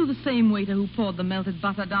 Aren't you the same waiter who poured the melted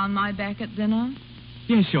butter down my back at dinner?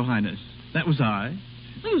 Yes, Your Highness. That was I.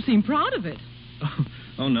 Well, you seem proud of it.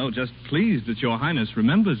 Oh, no, just pleased that Your Highness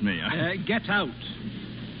remembers me. Get out.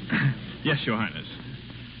 Yes, Your Highness.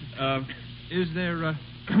 Is there,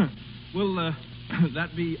 will,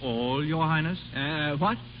 that be all, Your Highness?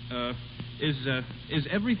 What? Is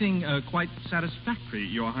everything, quite satisfactory,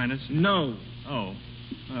 Your Highness? No. Oh.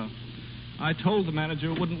 Well, I told the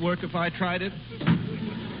manager it wouldn't work if I tried it.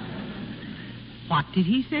 What did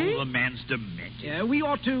he say? Oh, the man's demented. We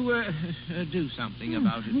ought to do something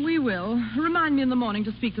about it. We will. Remind me in the morning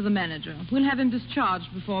to speak to the manager. We'll have him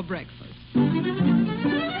discharged before breakfast.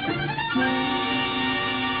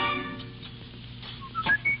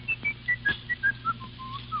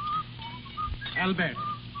 Albert.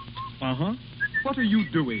 Uh-huh. What are you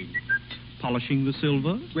doing? Polishing the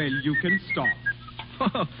silver? Well, you can stop.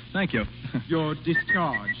 Thank you. You're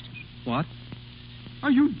discharged. What? Are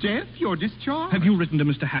you deaf? You're discharged. Have you written to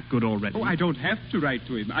Mr. Hapgood already? Oh, I don't have to write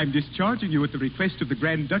to him. I'm discharging you at the request of the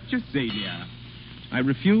Grand Duchess Zania. I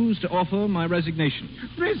refuse to offer my resignation.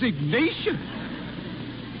 Resignation?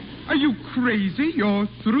 Are you crazy? You're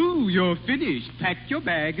through. You're finished. Pack your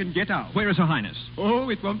bag and get out. Where is Her Highness? Oh,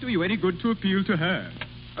 it won't do you any good to appeal to her.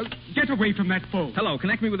 Get away from that phone. Hello,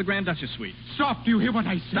 connect me with the Grand Duchess suite. Stop. Do you hear what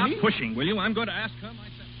I say? Stop pushing, will you? I'm going to ask her myself.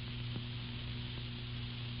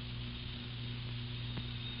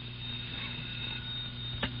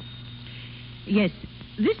 Yes,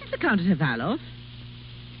 this is the Countess of Valoff.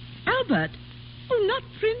 Albert. Oh, not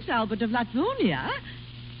Prince Albert of Latvonia.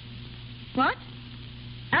 What?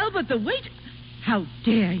 Albert the waiter? How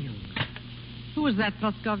dare you? Who is that,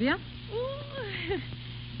 Praskovia? Oh,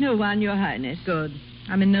 no one, Your Highness. Good.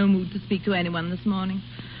 I'm in no mood to speak to anyone this morning.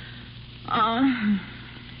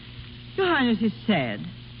 Your Highness is sad.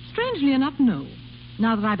 Strangely enough, no.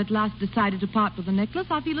 Now that I've at last decided to part with the necklace,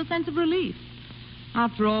 I feel a sense of relief.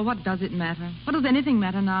 After all, what does it matter? What does anything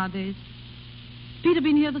matter nowadays? Peter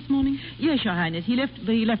been here this morning? Yes, Your Highness. He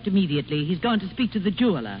left immediately. He's gone to speak to the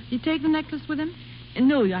jeweler. Did he take the necklace with him?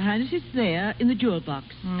 No, Your Highness. It's there in the jewel box.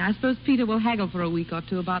 I suppose Peter will haggle for a week or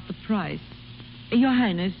two about the price. Your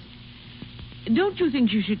Highness, don't you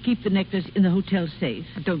think you should keep the necklace in the hotel safe?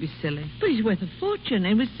 Don't be silly. But it's worth a fortune,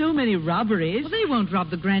 and with so many robberies... Well, they won't rob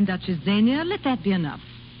the Grand Duchess Zania. Let that be enough.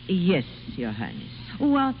 Yes, Your Highness.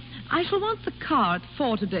 Well, I shall want the car at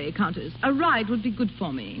 4 today, Countess. A ride would be good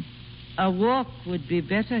for me. A walk would be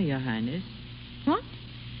better, Your Highness. What?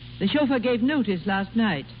 The chauffeur gave notice last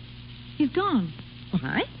night. He's gone.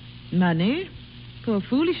 Why? Money? Poor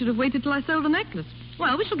fool, he should have waited till I sold the necklace.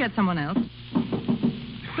 Well, we shall get someone else.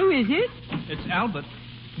 Who is it? It's Albert.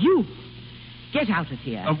 You. Get out of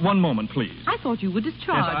here. One moment, please. I thought you were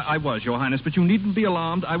discharged. Yes, I was, Your Highness, but you needn't be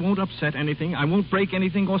alarmed. I won't upset anything. I won't break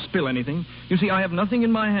anything or spill anything. You see, I have nothing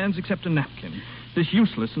in my hands except a napkin. This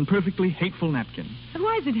useless and perfectly hateful napkin. And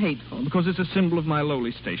why is it hateful? Because it's a symbol of my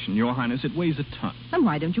lowly station, Your Highness. It weighs a ton. Then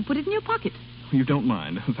why don't you put it in your pocket? You don't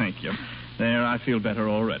mind. Thank you. There, I feel better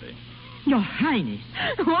already. Your Highness.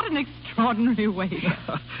 What an extraordinary waiter.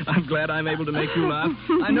 I'm glad I'm able to make you laugh.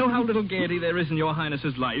 I know how little gaiety there is in your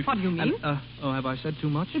Highness's life. What do you mean? Have I said too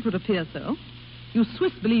much? It would appear so. You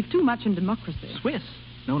Swiss believe too much in democracy. Swiss?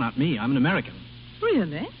 No, not me. I'm an American.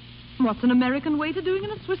 Really? What's an American waiter doing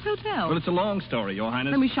in a Swiss hotel? Well, it's a long story, Your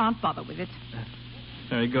Highness. Then we shan't bother with it.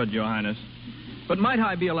 Very good, Your Highness. But might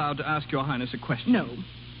I be allowed to ask Your Highness a question? No.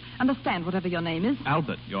 Understand whatever your name is.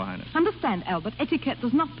 Albert, Your Highness. Understand, Albert, etiquette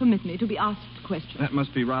does not permit me to be asked questions. That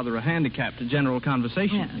must be rather a handicap to general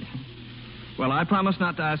conversation. Yes. Well, I promise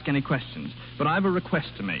not to ask any questions, but I've a request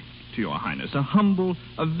to make to Your Highness.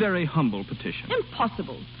 A very humble petition.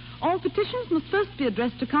 Impossible. All petitions must first be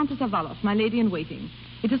addressed to Countess Avaloff, my lady-in-waiting.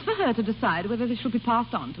 It is for her to decide whether they shall be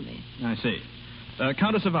passed on to me. I see.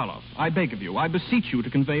 Countess Avaloff, I beg of you, I beseech you to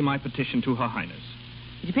convey my petition to Her Highness.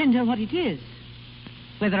 It depends on what it is.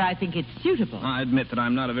 Whether I think it's suitable. I admit that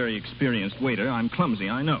I'm not a very experienced waiter. I'm clumsy,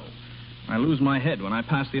 I know. I lose my head when I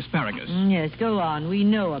pass the asparagus. Yes, go on. We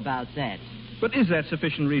know about that. But is that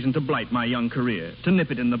sufficient reason to blight my young career, to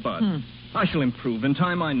nip it in the bud? I shall improve. In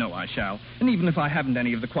time, I know I shall. And even if I haven't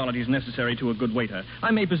any of the qualities necessary to a good waiter,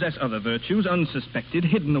 I may possess other virtues, unsuspected,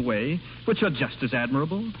 hidden away, which are just as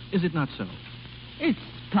admirable. Is it not so? It's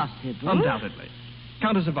possible. Undoubtedly.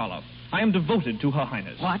 Countess Avaloff, I am devoted to Her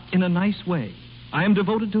Highness. What? In a nice way. I am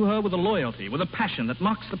devoted to her with a loyalty, with a passion that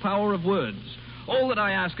mocks the power of words. All that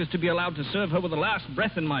I ask is to be allowed to serve her with the last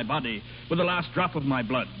breath in my body, with the last drop of my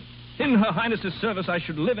blood. In Her Highness's service, I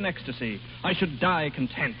should live in ecstasy. I should die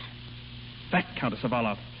content. That, Countess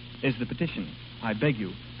Avaloff, is the petition I beg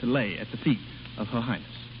you to lay at the feet of Her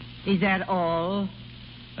Highness. Is that all?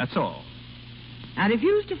 That's all. I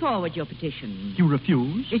refuse to forward your petition. You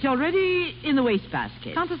refuse? It's already in the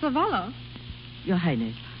wastebasket. Countess Avaloff? Your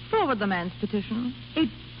Highness. Forward the man's petition. It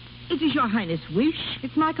is Your Highness' wish.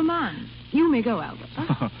 It's my command. You may go,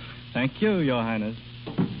 Albert. Thank you, Your Highness.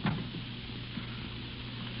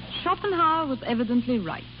 Schopenhauer was evidently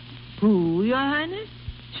right. Who, Your Highness?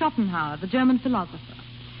 Schopenhauer, the German philosopher.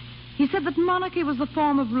 He said that monarchy was the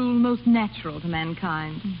form of rule most natural to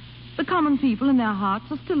mankind. The common people in their hearts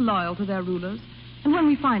are still loyal to their rulers. And when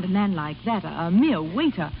we find a man like that, a mere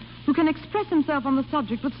waiter, who can express himself on the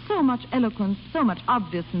subject with so much eloquence, so much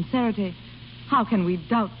obvious sincerity, how can we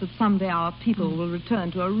doubt that someday our people will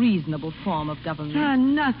return to a reasonable form of government?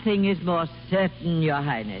 Nothing is more certain, Your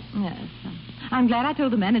Highness. Yes. I'm glad I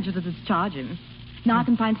told the manager to discharge him. Now I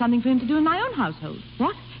can find something for him to do in my own household.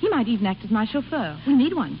 What? He might even act as my chauffeur. We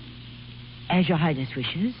need one. As Your Highness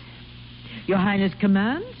wishes. Your Highness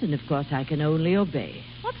commands, and of course I can only obey.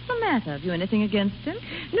 What's the matter? Have you anything against him?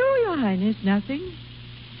 No, Your Highness, nothing.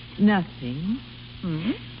 Nothing.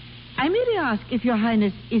 I merely ask if Your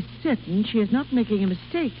Highness is certain she is not making a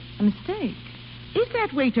mistake. A mistake? Is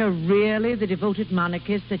that waiter really the devoted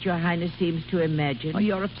monarchist that Your Highness seems to imagine? Oh,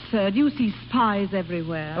 you're absurd. You see spies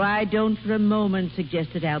everywhere. Oh, I don't for a moment suggest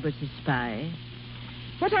that Albert's a spy.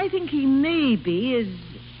 What I think he may be is,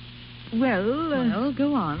 Well,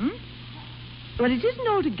 go on. Well, it isn't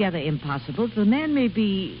altogether impossible. The man may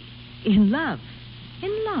be in love.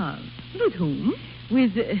 In love? With whom?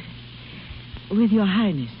 With Your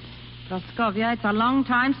Highness. Praskovia, it's a long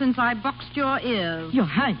time since I boxed your ears. Your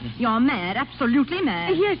Highness. You're mad, absolutely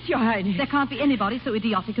mad. Yes, Your Highness. There can't be anybody so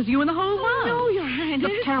idiotic as you in the whole world. No, Your Highness.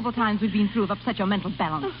 The terrible times we've been through have upset your mental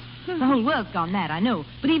balance. The whole world's gone mad, I know.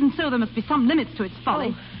 But even so, there must be some limits to its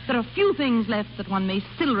folly. There are few things left that one may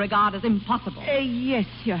still regard as impossible. Yes,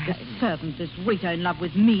 Your This Highness. servant, this waiter in love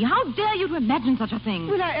with me. How dare you to imagine such a thing?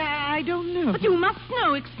 Well, I don't know. But you must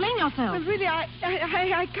know. Explain yourself. Well, really,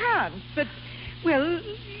 I can't. But, well,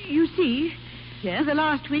 you see... Yes? For the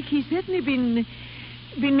last week, he's certainly been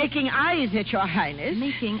making eyes at Your Highness.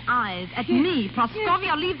 Making eyes at me?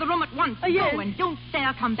 Praskovia, leave the room at once. Yes. Go, and don't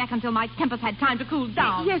dare come back until my temper's had time to cool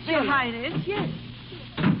down. Yes, Your Highness, yes.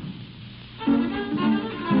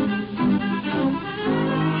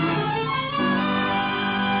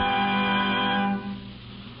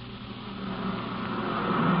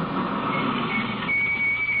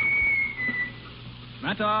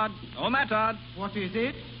 Matod. Oh, Matod. What is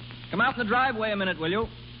it? Come out in the driveway a minute, will you?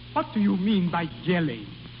 What do you mean by yelling?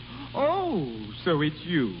 Oh, so it's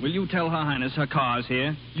you. Will you tell Her Highness her car's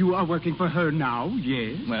here? You are working for her now,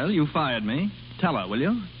 yes? Well, you fired me. Tell her, will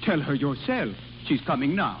you? Tell her yourself. She's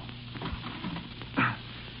coming now.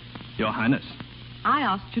 Your Highness. I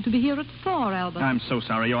asked you to be here at 4, Albert. I'm so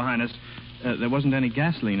sorry, Your Highness. There wasn't any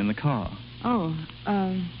gasoline in the car. Oh,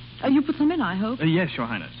 you put some in, I hope. Yes, Your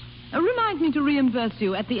Highness. Remind me to reimburse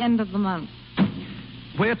you at the end of the month.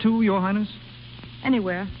 Where to, Your Highness?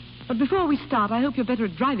 Anywhere. But before we start, I hope you're better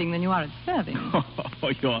at driving than you are at serving.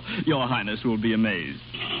 Your Highness will be amazed.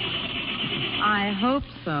 I hope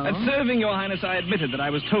so. At serving Your Highness, I admitted that I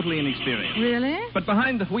was totally inexperienced. Really? But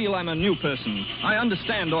behind the wheel, I'm a new person. I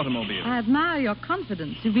understand automobiles. I admire your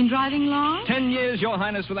confidence. You've been driving long? 10 years, Your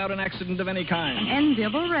Highness, without an accident of any kind.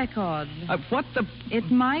 Enviable record. What the... It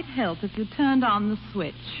might help if you turned on the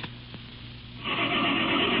switch.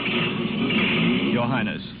 Your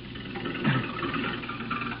Highness.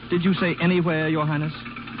 Did you say anywhere, Your Highness?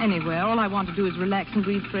 Anywhere. All I want to do is relax and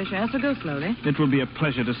breathe fresh air, so go slowly. It will be a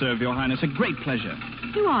pleasure to serve Your Highness. A great pleasure.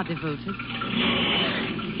 You are devoted.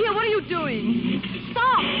 Here, what are you doing?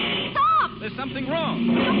 Stop! Stop! There's something wrong.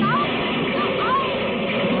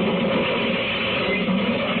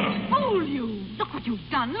 Fool you! Look what you've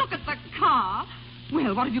done. Look at the car.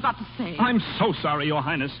 Well, what have you got to say? I'm so sorry, Your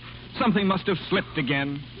Highness. Something must have slipped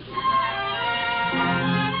again.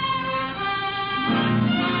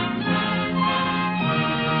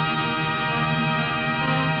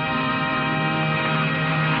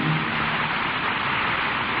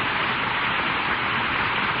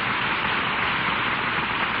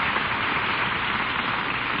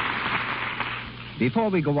 Before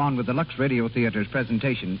we go on with the Lux Radio Theater's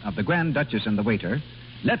presentation of The Grand Duchess and the Waiter,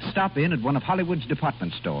 let's stop in at one of Hollywood's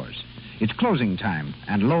department stores. It's closing time,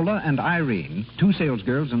 and Lola and Irene, two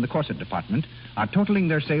salesgirls in the corset department, are totaling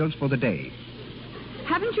their sales for the day.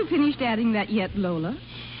 Haven't you finished adding that yet, Lola?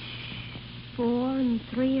 4 and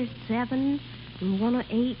 3 are 7, and 1 are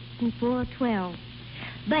 8, and 4 are 12.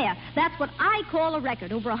 There, that's what I call a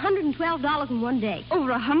record. Over $112 in one day.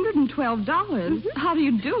 Over $112? Mm-hmm. How do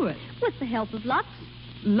you do it? With the help of Lux.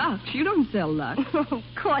 Lux? You don't sell Lux. Of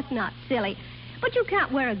course not, silly. But you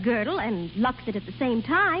can't wear a girdle and Lux it at the same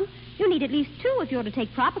time. You need at least 2 if you're to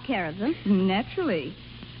take proper care of them. Naturally.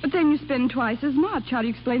 But then you spend twice as much. How do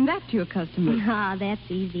you explain that to your customers? Ah, that's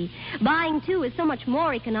easy. Buying 2 is so much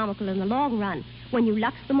more economical in the long run. When you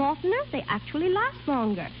Lux them oftener, they actually last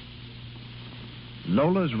longer.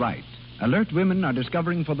 Lola's right. Alert women are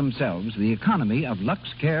discovering for themselves the economy of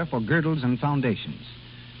Lux Care for girdles and foundations.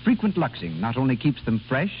 Frequent luxing not only keeps them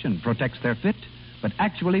fresh and protects their fit, but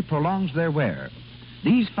actually prolongs their wear.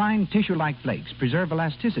 These fine tissue-like flakes preserve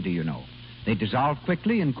elasticity, you know. They dissolve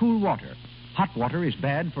quickly in cool water. Hot water is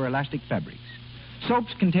bad for elastic fabrics.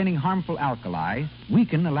 Soaps containing harmful alkali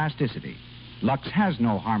weaken elasticity. Lux has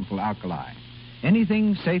no harmful alkali.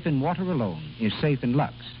 Anything safe in water alone is safe in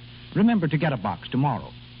Lux. Remember to get a box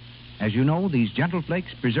tomorrow. As you know, these gentle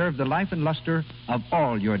flakes preserve the life and luster of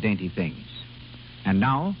all your dainty things. And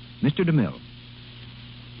now, Mr. DeMille.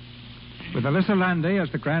 With Alyssa Landy as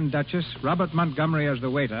the Grand Duchess, Robert Montgomery as the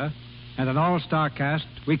waiter, and an all-star cast,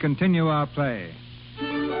 we continue our play.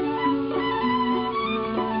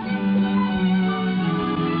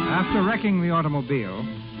 After wrecking the automobile,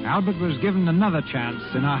 Albert was given another chance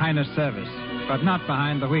in Her Highness' service, but not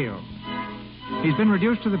behind the wheel. He's been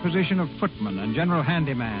reduced to the position of footman and general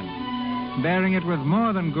handyman, bearing it with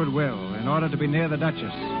more than goodwill in order to be near the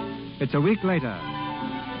Duchess. It's a week later,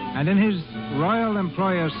 and in his royal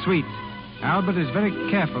employer's suite, Albert is very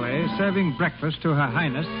carefully serving breakfast to Her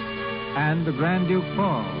Highness and the Grand Duke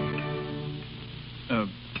Paul.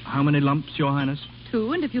 How many lumps, Your Highness?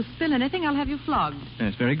 2, and if you spill anything, I'll have you flogged.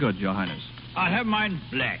 Yes, very good, Your Highness. I'll have mine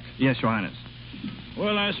black. Yes, Your Highness.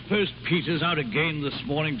 Well, I suppose Peter's out again this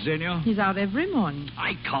morning, Xenia. He's out every morning.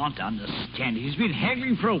 I can't understand. He's been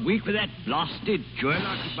haggling for a week with that blasted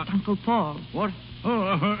jeweler. Uncle Paul. What?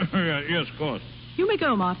 Oh, yes, of course. You may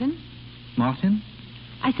go, Martin. Martin?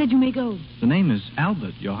 I said you may go. The name is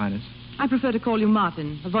Albert, Your Highness. I prefer to call you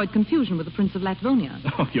Martin. Avoid confusion with the Prince of Latvonia.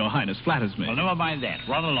 Oh, Your Highness flatters me. Well, never mind that.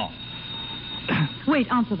 Run along. Wait,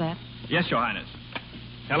 answer that. Yes, Your Highness.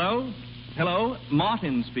 Hello? Hello?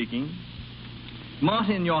 Martin speaking.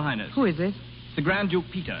 Martin, Your Highness. Who is it? The Grand Duke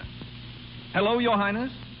Peter. Hello, Your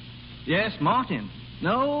Highness? Yes, Martin.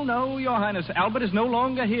 No, Your Highness. Albert is no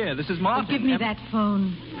longer here. This is Martin. Give me that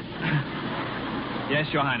phone. Yes,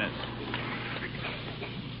 Your Highness.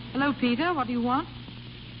 Hello, Peter. What do you want?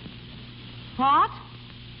 What?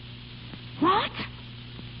 What?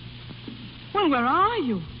 Well, where are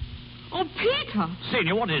you? Oh, Peter.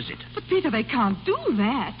 Xenia, what is it? But, Peter, they can't do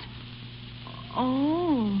that.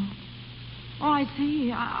 Oh, I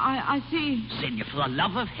see. I see. Xenia, for the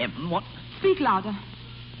love of heaven, what? Speak louder.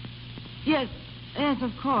 Yes,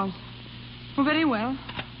 of course. Oh, very well.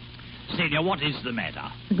 Xenia, what is the matter?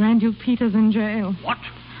 The Grand Duke Peter's in jail. What?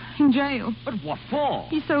 In jail. But what for?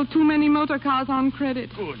 He sold too many motor cars on credit.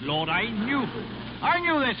 Good Lord, I knew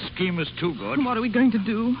that scheme was too good. What are we going to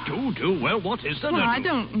do? Do? Well, what is there to do? I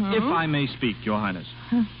don't know. If I may speak, Your Highness.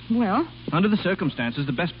 Well? Under the circumstances,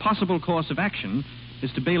 the best possible course of action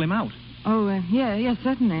is to bail him out. Oh, yes,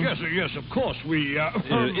 certainly. Yes, of course. We,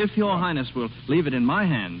 If Your Highness will leave it in my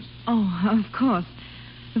hands. Oh, of course.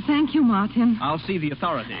 Thank you, Martin. I'll see the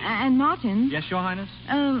authorities. And Martin? Yes, Your Highness?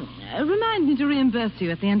 Remind me to reimburse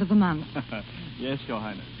you at the end of the month. Yes, Your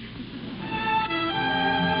Highness.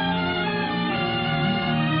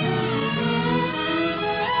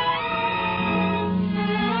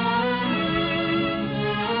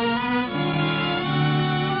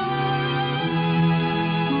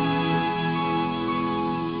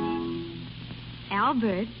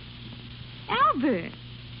 Albert? Albert!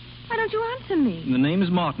 Why don't you answer me? The name is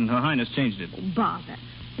Martin. Her Highness changed it. Oh, bother.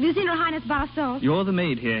 Have you seen Her Highness Barsault? You're the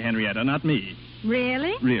maid here, Henrietta, not me.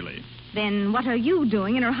 Really? Really. Then what are you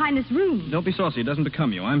doing in Her Highness' room? Don't be saucy. It doesn't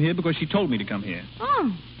become you. I'm here because she told me to come here.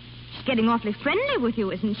 Oh, she's getting awfully friendly with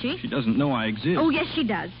you, isn't she? She doesn't know I exist. Oh, yes, she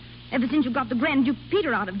does. Ever since you got the Grand Duke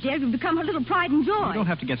Peter out of jail, you've become her little pride and joy. You don't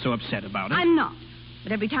have to get so upset about it. I'm not.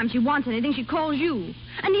 But every time she wants anything, she calls you.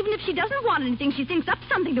 And even if she doesn't want anything, she thinks up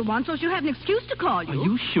something to want, so she'll have an excuse to call you. Are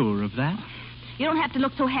you sure of that? You don't have to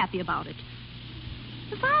look so happy about it.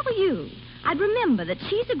 If I were you, I'd remember that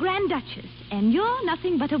she's a Grand Duchess, and you're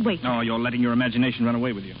nothing but a waitress. Oh, you're letting your imagination run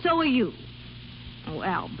away with you. So are you. Oh,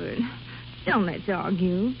 Albert, don't let's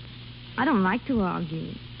argue. I don't like to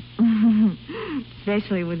argue.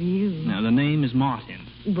 Especially with you. Now, the name is Martin.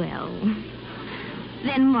 Well,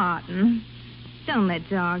 then, Martin, don't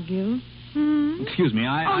let's argue. Excuse me,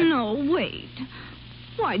 Oh, no, wait.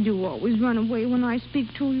 Why do you always run away when I speak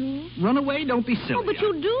to you? Run away? Don't be silly. Oh, but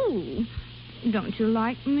you do. Don't you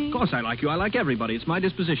like me? Of course I like you. I like everybody. It's my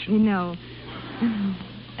disposition. You know,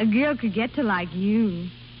 a girl could get to like you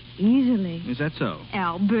easily. Is that so?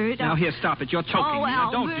 Albert. Now, here, stop it. You're choking Oh, me.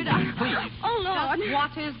 Now, don't Albert. do that, please. Oh, Lord. Just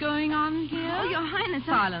what is going on here? Oh, Your Highness.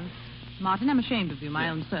 Silence. Martin, I'm ashamed of you, my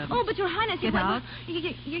own servant. Oh, but Your Highness. Get out.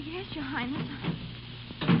 Yes, Your Highness.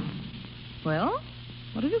 Well,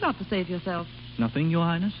 what have you got to say for yourself? Nothing, Your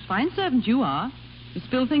Highness? Fine servant you are. You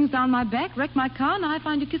spill things down my back, wreck my car, and I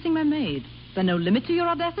find you kissing my maid. Is there no limit to your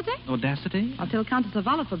audacity? Audacity? I'll tell Countess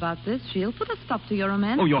Zavaloff about this. She'll put a stop to your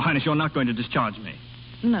romance. Oh, Your Highness, you're not going to discharge me.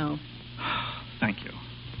 No. Thank you.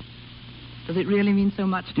 Does it really mean so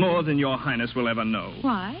much to you? More than Your Highness will ever know.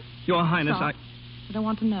 Why? Your Highness, Stop. I don't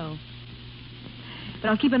want to know. But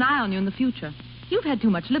I'll keep an eye on you in the future. You've had too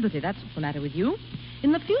much liberty. That's what's the matter with you.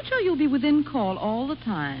 In the future, you'll be within call all the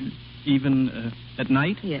time. Even at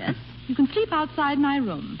night? Yes. You can sleep outside my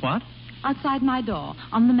room. What? Outside my door,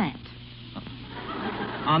 on the mat.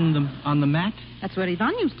 On the mat? That's where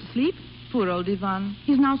Ivan used to sleep. Poor old Ivan.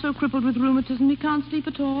 He's now so crippled with rheumatism he can't sleep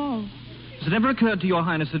at all. Has it ever occurred to Your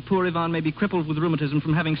Highness that poor Ivan may be crippled with rheumatism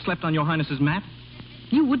from having slept on Your Highness's mat?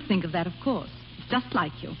 You would think of that, of course. It's just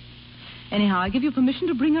like you. Anyhow, I give you permission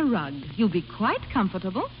to bring a rug. You'll be quite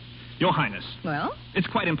comfortable. Your Highness. Well? It's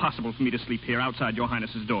quite impossible for me to sleep here outside Your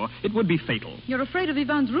Highness's door. It would be fatal. You're afraid of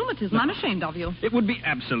Ivan's rheumatism. I'm ashamed of you. It would be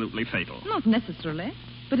absolutely fatal. Not necessarily.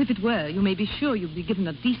 But if it were, you may be sure you'll be given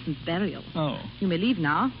a decent burial. Oh. You may leave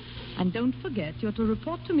now. And don't forget, you're to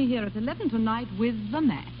report to me here at 11 tonight with the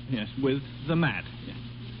mat. Yes, with the mat. Yes.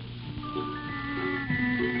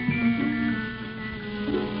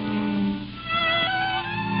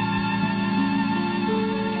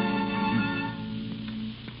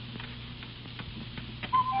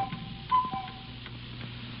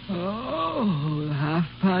 Oh,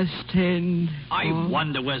 10:30. I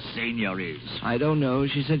wonder where Senior is. I don't know.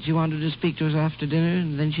 She said she wanted to speak to us after dinner,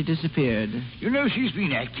 and then she disappeared. You know, she's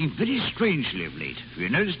been acting very strangely of late. Have you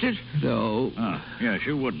noticed it? No. Ah, yes,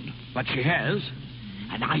 you wouldn't. But she has.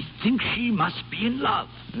 And I think she must be in love.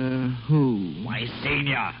 Who? Why,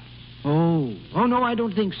 Senior. Oh, no, I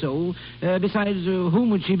don't think so. Besides, whom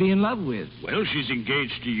would she be in love with? Well, she's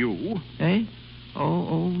engaged to you. Eh?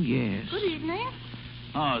 Oh, yes. Good evening.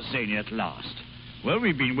 Ah, Senior, at last. Well,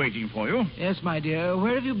 we've been waiting for you. Yes, my dear.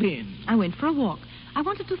 Where have you been? I went for a walk. I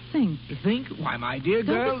wanted to think. To think? Why, my dear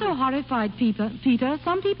girl... Don't be so horrified, Peter.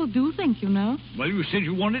 Some people do think, you know. Well, you said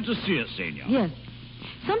you wanted to see us, Senior. Yes.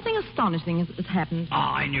 Something astonishing has happened.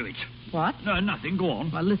 Ah, I knew it. What? No, nothing. Go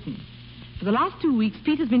on. Well, listen. For the last 2 weeks,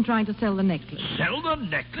 Peter's been trying to sell the necklace. Sell the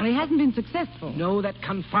necklace? Well, he hasn't been successful. No, that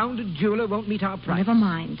confounded jeweler won't meet our price. Never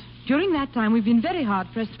mind. During that time, we've been very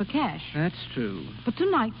hard-pressed for cash. That's true. But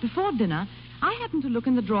tonight, before dinner, I happened to look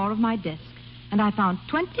in the drawer of my desk, and I found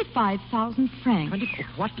 25,000 francs.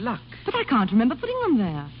 What luck. But I can't remember putting them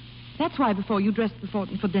there. That's why before you dressed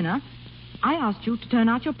for dinner, I asked you to turn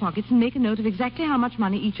out your pockets and make a note of exactly how much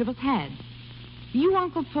money each of us had. You,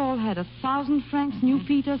 Uncle Paul, had 1,000 francs, and you,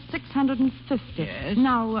 Peter, 650. Yes.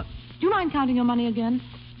 Now, do you mind counting your money again?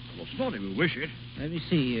 Well, it's not if you wish it. Let me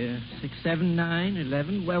see. 6, 7, 9,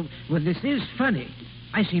 11. Well, this is funny.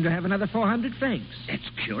 I seem to have another 400 francs. That's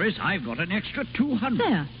curious. I've got an extra 200.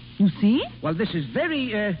 There. You see? Well, this is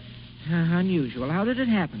very, unusual. How did it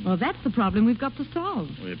happen? Well, that's the problem we've got to solve.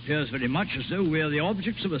 Well, it appears very much as though we're the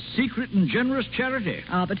objects of a secret and generous charity.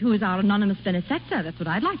 Ah, but who is our anonymous benefactor? That's what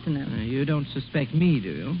I'd like to know. You don't suspect me, do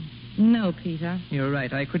you? No, Peter. You're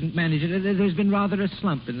right. I couldn't manage it. There's been rather a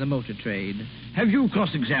slump in the motor trade. Have you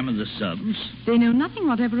cross-examined the servants? They know nothing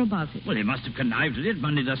whatever about it. Well, they must have connived at it.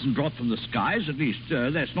 Money doesn't drop from the skies. At least,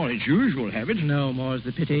 that's not its usual habit. No, more's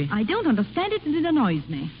the pity. I don't understand it, and it annoys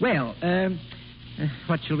me. Well,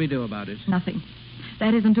 what shall we do about it? Nothing.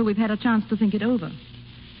 That is until we've had a chance to think it over.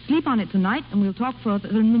 Sleep on it tonight, and we'll talk further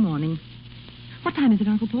in the morning. What time is it,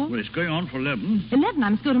 Uncle Paul? Well, it's going on for 11. 11. I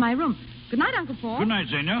must go to my room. Good night, Uncle Paul. Good night,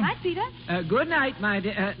 Zena. Good night, Peter. Good night, my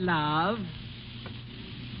dear love.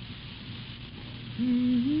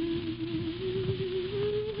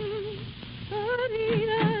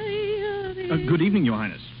 Good evening, Your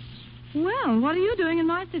Highness. Well, what are you doing in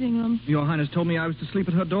my sitting room? Your Highness told me I was to sleep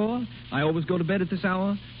at her door. I always go to bed at this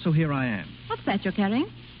hour, so here I am. What's that you're carrying?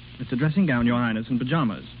 It's a dressing gown, Your Highness, and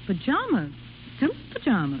pajamas. Pajamas? Silk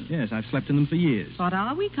pajamas? Yes, I've slept in them for years. What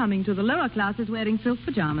are we coming to? The lower classes wearing silk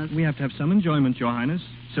pajamas. We have to have some enjoyment, Your Highness.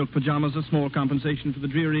 Silk pajamas are small compensation for the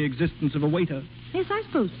dreary existence of a waiter. Yes, I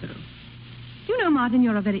suppose so. You know, Martin,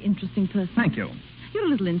 you're a very interesting person. Thank you. You're a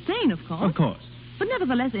little insane, of course. Of course. But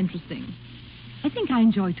nevertheless interesting. I think I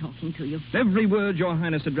enjoy talking to you. Every word Your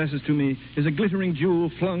Highness addresses to me is a glittering jewel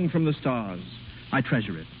flung from the stars. I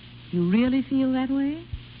treasure it. You really feel that way?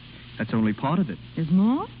 That's only part of it. There's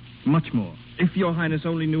more? Much more. If Your Highness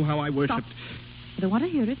only knew how I worshipped... Stop. I don't want to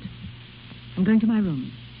hear it. I'm going to my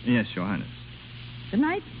room. Yes, Your Highness. Good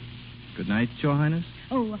night. Good night, Your Highness.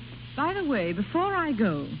 Oh, by the way, before I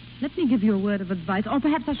go, let me give you a word of advice, or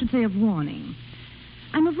perhaps I should say of warning.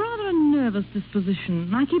 I'm of rather a nervous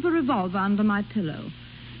disposition. I keep a revolver under my pillow.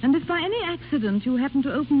 And if by any accident you happen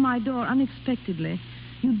to open my door unexpectedly,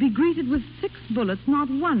 you'd be greeted with 6 bullets, not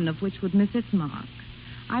one of which would miss its mark.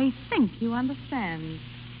 I think you understand.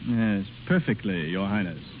 Yes, perfectly, Your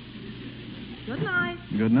Highness. Good night.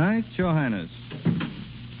 Good night, Your Highness.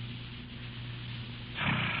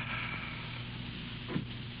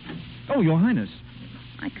 Oh, Your Highness.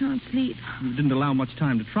 I can't sleep. You didn't allow much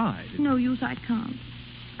time to try. No use, I can't.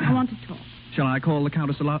 I want to talk. Shall I call the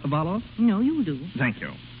Countess Avalov? No, you do. Thank you.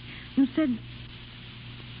 You said...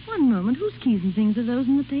 One moment, whose keys and things are those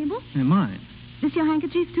on the table? Mine. This your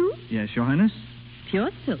handkerchief, too? Yes, Your Highness. Pure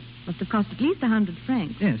silk. Must have cost at least 100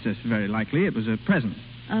 francs. Yes, that's very likely. It was a present.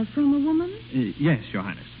 From a woman? Yes, Your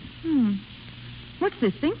Highness. What's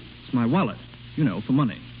this thing? It's my wallet. You know, for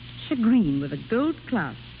money. Shagreen with a gold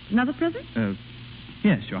clasp. Another present?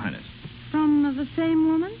 Yes, Your Highness. From the same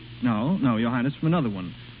woman? No, Your Highness, from another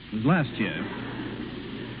one. It was last year.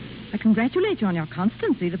 I congratulate you on your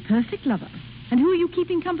constancy, the perfect lover. And who are you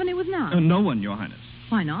keeping company with now? No one, Your Highness.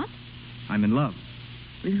 Why not? I'm in love.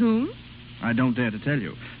 With whom? I don't dare to tell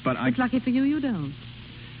you, but It's lucky for you don't.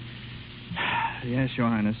 Yes, Your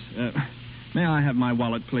Highness. May I have my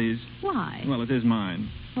wallet, please? Why? Well, it is mine.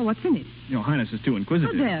 Well, what's in it? Your Highness is too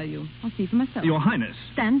inquisitive. How dare you? I'll see for myself. Your Highness.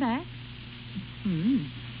 Stand back.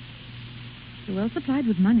 You're well supplied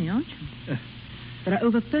with money, aren't you? There are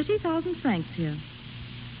over 30,000 francs here.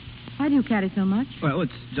 Why do you carry so much? Well,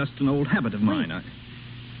 it's just an old habit of mine.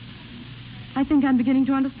 I think I'm beginning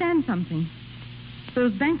to understand something.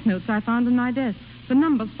 Those banknotes I found in my desk. The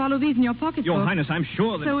numbers follow these in your pocketbook. Your Highness, I'm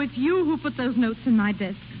sure that... So it's you who put those notes in my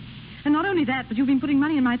desk. And not only that, but you've been putting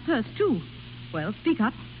money in my purse, too. Well, speak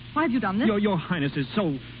up. Why have you done this? Your Highness is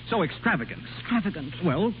so extravagant. Extravagant?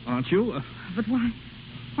 Well, aren't you? But why?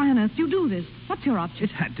 Why on earth do you do this? What's your object?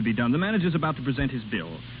 It had to be done. The manager's about to present his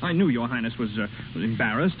bill. I knew Your Highness was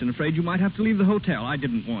embarrassed and afraid you might have to leave the hotel. I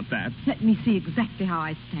didn't want that. Let me see exactly how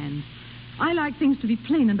I stand. I like things to be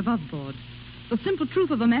plain and above board. The simple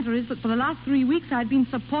truth of the matter is that for the last 3 weeks I'd been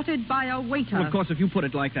supported by a waiter. Well, of course, if you put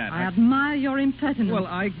it like that... I admire your impertinence. Well,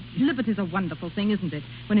 Liberty's a wonderful thing, isn't it?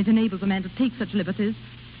 When it enables a man to take such liberties.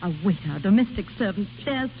 A waiter, a domestic servant,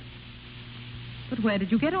 dares... But where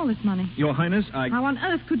did you get all this money? Your Highness, How on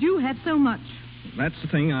earth could you have so much? That's the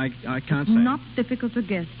thing I can't say. Not difficult to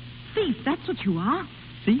guess. Thief, that's what you are.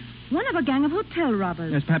 Thief? One of a gang of hotel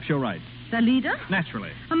robbers. Yes, perhaps you're right. The leader?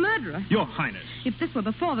 Naturally. A murderer? Your Highness. If this were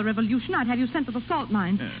before the revolution, I'd have you sent to the salt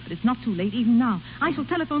mine. Yes. But it's not too late even now. I shall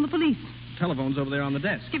telephone the police. Telephone's over there on the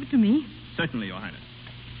desk. Give it to me. Certainly, Your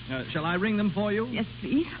Highness. Shall I ring them for you? Yes,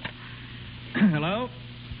 please. Hello?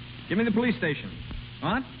 Give me the police station.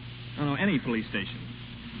 What? Oh, no, any police station.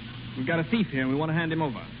 We've got a thief here and we want to hand him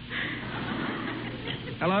over.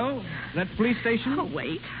 Hello? Is that the police station? Oh,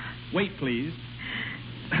 wait. Wait, please.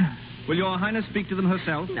 Will your Highness speak to them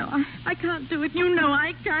herself? No, I can't do it. You know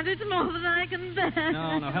I can't. It's more than I can bear.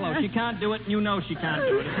 No, hello. She can't do it, and you know she can't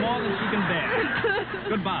do it. It's more than she can bear.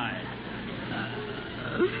 Goodbye.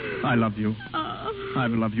 I love you.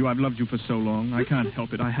 I've loved you. I've loved you for so long. I can't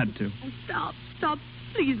help it. I had to. Stop.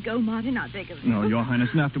 Please go, Martin. I'll beg of you. No, Your Highness,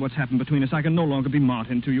 and after what's happened between us, I can no longer be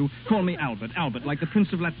Martin to you. Call me Albert, like the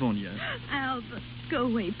Prince of Latvonia. Albert, go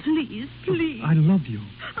away, please. I love you.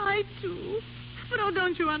 I too. But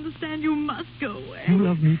don't you understand? You must go away. You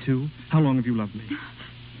love me, too? How long have you loved me?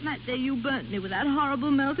 That day you burnt me with that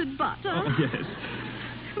horrible melted butter. Oh, yes.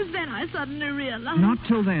 It was then I suddenly realized. Not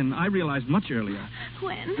till then. I realized much earlier.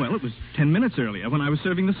 When? Well, it was 10 minutes earlier when I was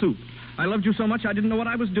serving the soup. I loved you so much I didn't know what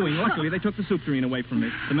I was doing. Luckily, they took the soup tureen away from me.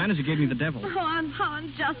 The manager gave me the devil. How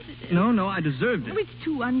unjust it is. No, I deserved it. Oh, it's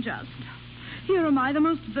too unjust. Here am I, the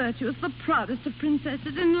most virtuous, the proudest of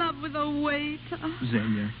princesses, in love with a waiter.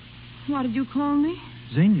 Xenia. What did you call me?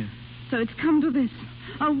 Xenia. So it's come to this.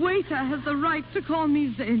 A waiter has the right to call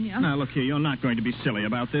me Xenia. Now, look here, you're not going to be silly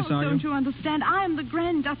about this, are you? Don't you understand? I am the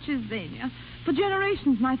Grand Duchess Xenia. For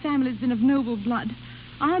generations, my family's been of noble blood.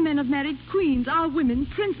 Our men have married queens, our women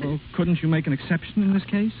princes. Well, couldn't you make an exception in this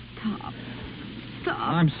case? Stop.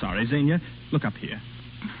 I'm sorry, Xenia. Look up here.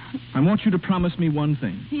 I want you to promise me one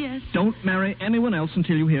thing. Yes. Don't marry anyone else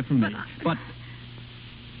until you hear from me. But...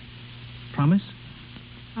 Promise?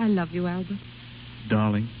 I love you, Albert.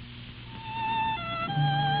 Darling.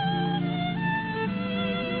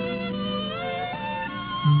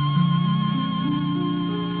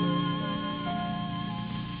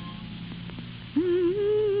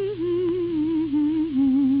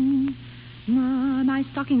 My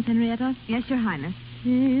stockings, Henrietta. Yes, Your Highness.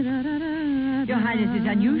 Your Highness is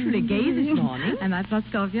unusually gay this morning. Am I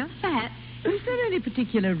Praskovia? Perhaps. Is there any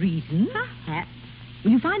particular reason? Perhaps.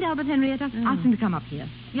 Will you find Albert, Henrietta? Ask him to come up here.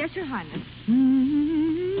 Yes, Your Highness.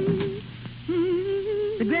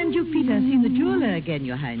 The Grand Duke Peter has seen the jeweler again,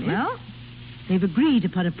 Your Highness. Well? They've agreed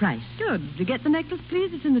upon a price. Good. To get the necklace,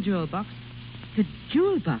 please. It's in the jewel box. The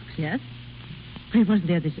jewel box, yes? Well, it wasn't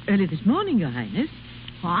there early this morning, Your Highness.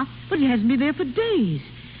 What? But it hasn't been there for days.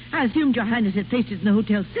 I assumed Your Highness had placed it in the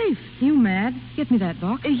hotel safe. You mad? Get me that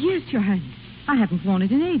box. Yes, Your Highness. I haven't worn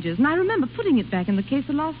it in ages, and I remember putting it back in the case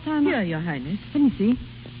the last time. Here, Your Highness. Let me see.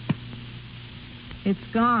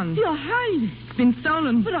 It's gone. Your Highness. It's been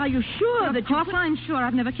stolen. But are you sure that Of course I'm sure.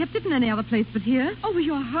 I've never kept it in any other place but here. Oh,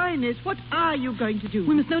 Your Highness, what are you going to do?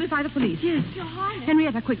 We must notify the police. Yes, Your Highness.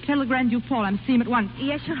 Henrietta, quick, tell the Grand Duke Paul I'm to see him at once.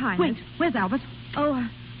 Yes, Your Highness. Wait, where's Albert? Oh,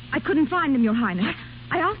 I couldn't find him, Your Highness.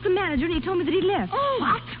 I asked the manager, and he told me that he'd left. Oh,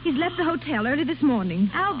 what? He's left the hotel early this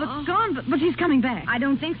morning. Albert's gone, but he's coming back. I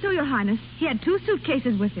don't think so, Your Highness. He had 2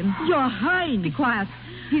 suitcases with him. Your Highness. Be quiet.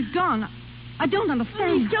 He's gone. I don't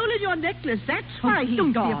understand. He's stolen your necklace. That's why he's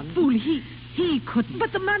don't gone. Be a fool. He couldn't.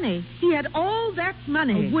 But the money. He had all that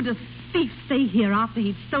money. Oh, would a thief stay here after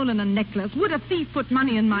he'd stolen a necklace? Would a thief put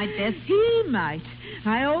money in my desk? He might.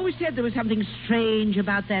 I always said there was something strange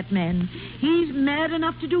about that man. He's mad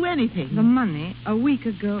enough to do anything. The money, a week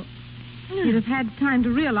ago. He'd have had time to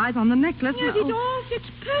realize on the necklace. Yes, it all fits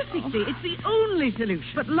perfectly. It's the only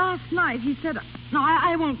solution. But last night he said... No,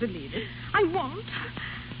 I won't believe it. I won't.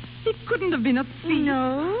 He couldn't have been a thief.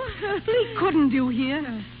 No. He couldn't, you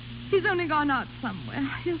hear? He's only gone out somewhere.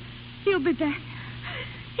 He'll be back.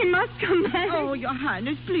 He must come back. Oh, Your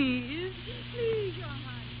Highness, please. Please, Your Highness.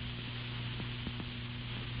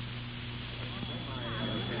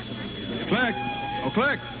 Clerk! Oh,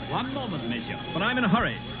 clerk! 1 moment, monsieur. But I'm in a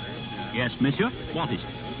hurry. Yes, monsieur. What is it?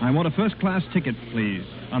 I want a first-class ticket, please,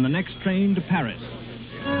 on the next train to Paris.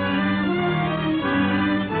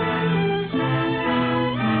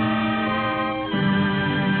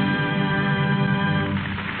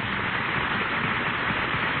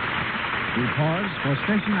 We pause for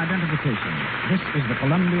station identification. This is the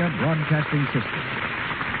Columbia Broadcasting System.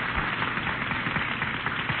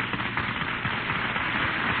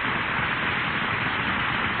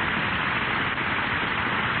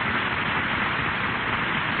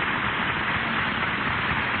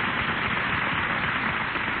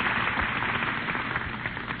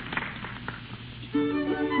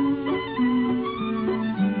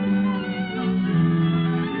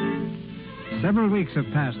 Several weeks have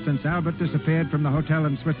passed since Albert disappeared from the hotel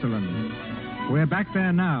in Switzerland. We're back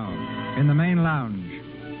there now, in the main lounge.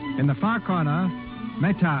 In the far corner,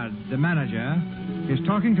 Metard, the manager, is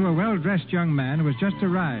talking to a well-dressed young man who has just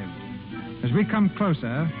arrived. As we come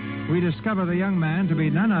closer, we discover the young man to be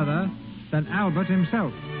none other than Albert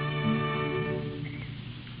himself.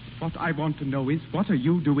 What I want to know is, what are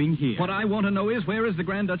you doing here? What I want to know is, where is the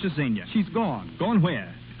Grand Duchess Xenia? She's gone. Gone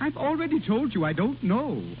where? I've already told you I don't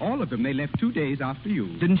know. All of them, they left 2 days after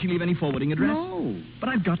you. Didn't she leave any forwarding address? No. But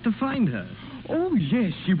I've got to find her. Oh,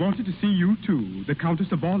 yes, she wanted to see you, too. The Countess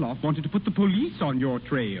of Orloff wanted to put the police on your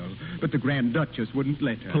trail, but the Grand Duchess wouldn't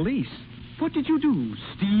let her. Police? What did you do?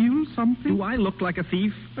 Steal something? Do I look like a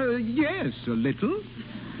thief? Yes, a little.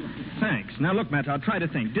 Thanks. Now, look, Matt, I'll try to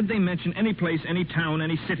think. Did they mention any place, any town,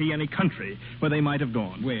 any city, any country where they might have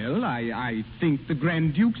gone? Well, I think the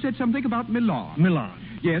Grand Duke said something about Milan. Milan?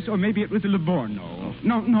 Yes, or maybe it was Livorno. Oh.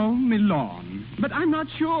 No, Milan. But I'm not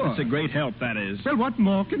sure. It's a great help, that is. Well, what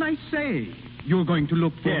more can I say? You're going to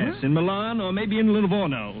look for her? Yes, in Milan or maybe in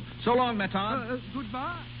Livorno. So long, Maton.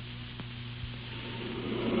 Goodbye.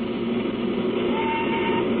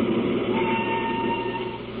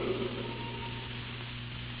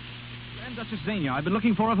 Duchess Xenia, I've been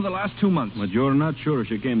looking for her for the last 2 months. But you're not sure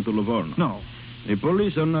she came to Livorno? No. The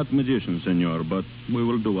police are not magicians, senor, but we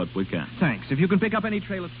will do what we can. Thanks. If you can pick up any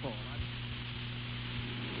trail at all.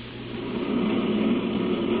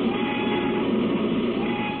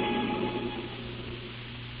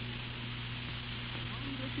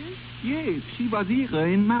 Yes, she was here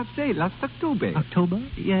in Marseille last October. October?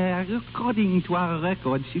 Yeah, according to our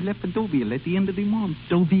records, she left for Deauville at the end of the month.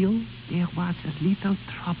 Deauville? There was a little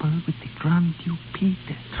trouble with the Grand Duke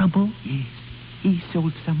Peter. Trouble? Yes. He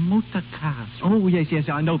sold some motor cars. Oh, yes,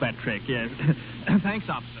 I know that trick, yes. Thanks,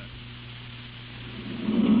 officer.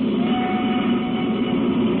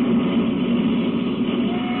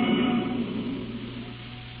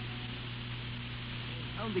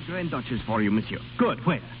 The Grand Duchess for you, monsieur. Good.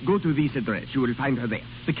 Where? Go to this address. You will find her there.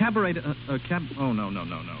 The cabaret... Oh, no.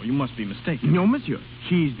 You must be mistaken. No, monsieur.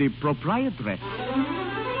 She's the proprietress.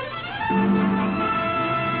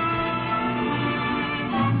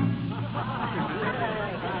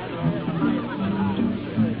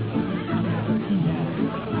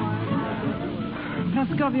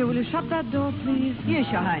 Praskovia, will you shut that door, please? Yes,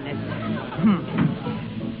 Your Highness.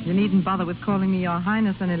 You needn't bother with calling me Your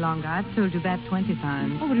Highness any longer. I've told you that 20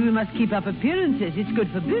 times. Oh, but we must keep up appearances. It's good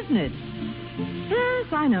for business.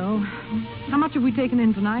 Yes, I know. How much have we taken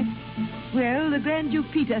in tonight? Well, the Grand Duke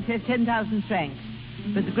Peter says 10,000 francs.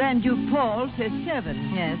 But the Grand Duke Paul says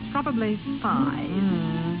 7. Yes, probably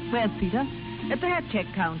 5. Where's Peter? At the hat check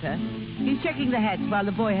counter. He's checking the hats while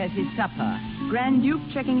the boy has his supper. Grand Duke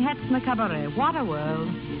checking hats in the cabaret. What a world.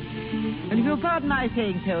 Well, if you'll pardon my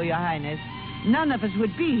saying so, Your Highness, none of us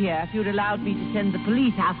would be here if you'd allowed me to send the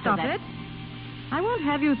police after Stop that. it. I won't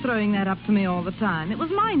have you throwing that up to me all the time. It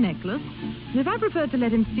was my necklace. And if I prefer to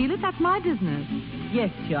let him steal it, that's my business.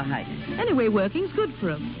 Yes, Your Highness. Anyway, working's good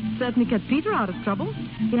for him. It certainly kept Peter out of trouble.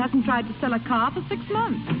 He hasn't tried to sell a car for 6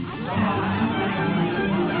 months.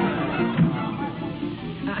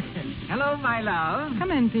 Hello, my love.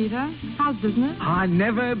 Come in, Peter. How's business?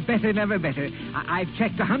 Never better, never better. I've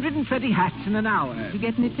checked 120 hats in an hour. Did you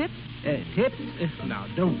get any tips? Tips? Now,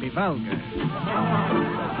 don't be vulgar.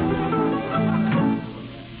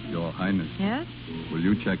 Your Highness. Yes? Will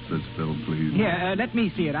you check this bill, please? Here, let me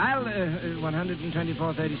see it. I'll...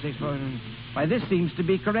 124.36. Why, this seems to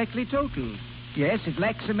be correctly totaled. Yes, it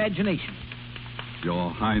lacks imagination.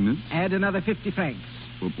 Your Highness. Add another 50 francs.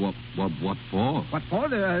 What for? What for?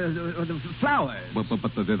 The flowers. But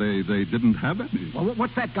they didn't have any. Well,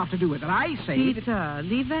 what's that got to do with it? I say... Peter,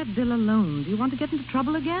 leave that bill alone. Do you want to get into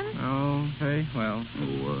trouble again? Oh, very well.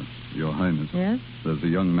 Oh, Your Highness. Yes? There's a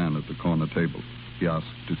young man at the corner table. He asked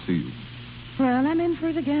to see you. Well, I'm in for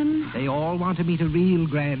it again. They all want to meet a real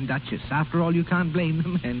Grand Duchess. After all, you can't blame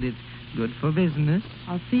them, and it's good for business.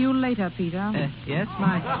 I'll see you later, Peter. Yes,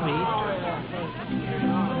 my sweet.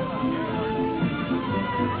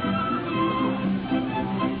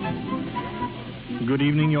 Good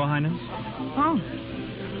evening, Your Highness. Oh,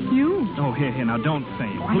 you? Oh, here, now, don't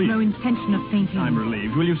faint, I have please. no intention of fainting. I'm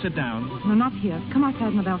relieved. Will you sit down? No, not here. Come outside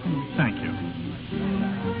on the balcony. Thank you.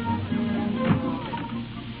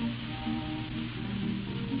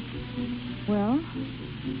 Well,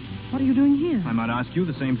 what are you doing here? I might ask you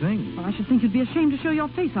the same thing. Well, I should think you'd be ashamed to show your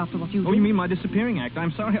face after what you did. Oh, you mean my disappearing act?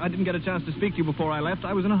 I'm sorry I didn't get a chance to speak to you before I left.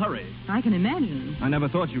 I was in a hurry. I can imagine. I never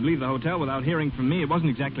thought you'd leave the hotel without hearing from me. It wasn't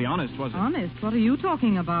exactly honest, was it? Honest? What are you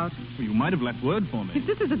talking about? Well, you might have left word for me. If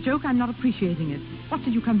this is a joke, I'm not appreciating it. What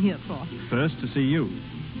did you come here for? First, to see you.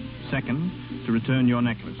 Second, to return your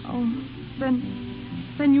necklace. Oh, then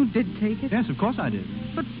you did take it? Yes, of course I did.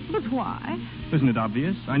 But why? Isn't it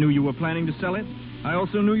obvious? I knew you were planning to sell it. I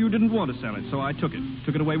also knew you didn't want to sell it, so I took it.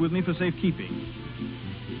 Took it away with me for safekeeping.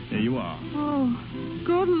 There you are. Oh,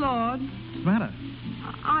 good Lord. What's the matter?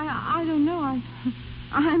 I don't know.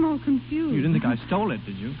 I'm all confused. You didn't think I stole it,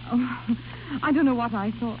 did you? Oh, I don't know what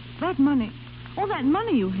I thought. That money. All that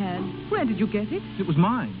money you had, where did you get it? It was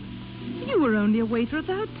mine. You were only a waiter at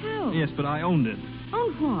the hotel. Yes, but I owned it.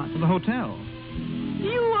 Owned what? The hotel.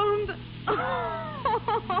 You owned...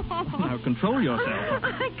 Now, control yourself.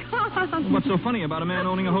 I can't. What's so funny about a man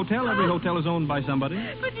owning a hotel? Every hotel is owned by somebody.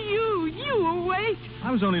 But you were wait.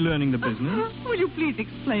 I was only learning the business. Will you please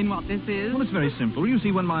explain what this is? Well, it's very simple. You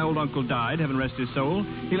see, when my old uncle died, heaven rest his soul,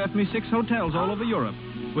 he left me 6 hotels all over Europe,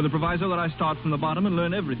 with the proviso that I start from the bottom and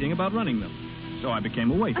learn everything about running them. So I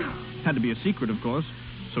became a waiter. Had to be a secret, of course,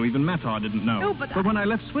 so even Matar didn't know. Oh, but when I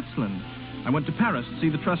left Switzerland, I went to Paris to see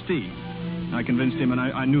the trustee. I convinced him, and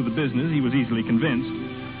I knew the business. He was easily convinced.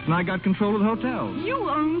 And I got control of the hotels. You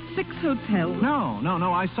own 6 hotels?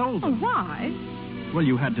 No, I sold them. Oh, why? Well,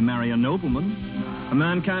 you had to marry a nobleman. A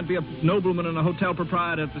man can't be a nobleman and a hotel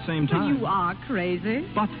proprietor at the same time. Well, you are crazy.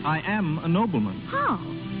 But I am a nobleman. How?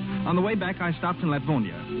 On the way back, I stopped in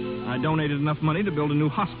Latvonia. I donated enough money to build a new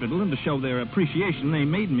hospital, and to show their appreciation, they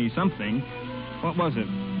made me something. What was it?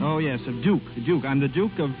 Oh, yes, a duke. A duke. I'm the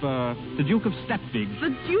Duke of Statvig. The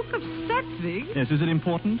Duke of Statvig? Yes, is it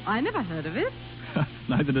important? I never heard of it.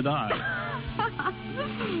 Neither did I.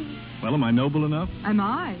 Well, am I noble enough? Am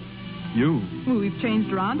I? You? Well, we've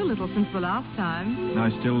changed around a little since the last time. I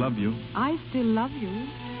still love you. I still love you.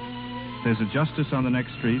 There's a justice on the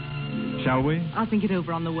next street. Shall we? I'll think it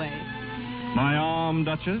over on the way. My arm,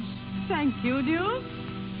 Duchess. Thank you, Duke.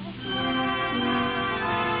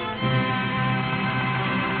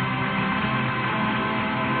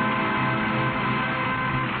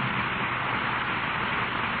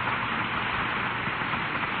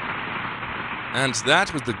 And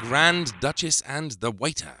that was The Grand Duchess and the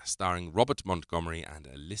Waiter, starring Robert Montgomery and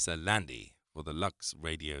Alyssa Landy for the Lux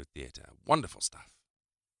Radio Theatre. Wonderful stuff.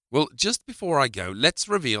 Well, just before I go, let's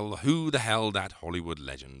reveal who the hell that Hollywood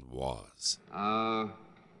legend was. Well,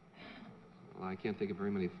 I can't think of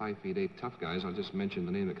very many 5'8" tough guys. I'll just mention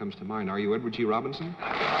the name that comes to mind. Are you Edward G. Robinson?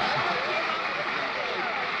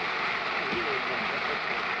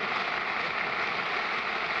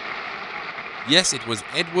 Yes, it was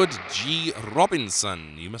Edward G.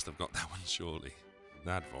 Robinson. You must have got that one, surely.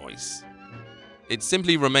 That voice. It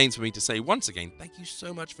simply remains for me to say once again, thank you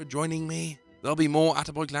so much for joining me. There'll be more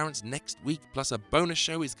Attaboy Clarence next week, plus a bonus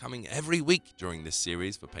show is coming every week during this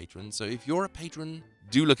series for patrons. So if you're a patron,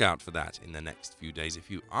 do look out for that in the next few days.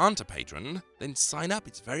 If you aren't a patron, then sign up.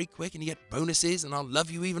 It's very quick and you get bonuses, and I'll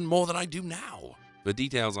love you even more than I do now. For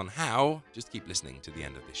details on how, just keep listening to the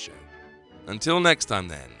end of this show. Until next time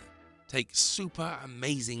then, take super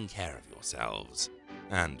amazing care of yourselves.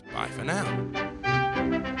 And bye for now.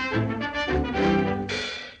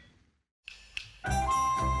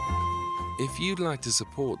 If you'd like to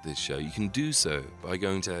support this show, you can do so by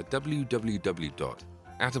going to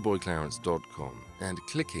www.attaboyclarence.com and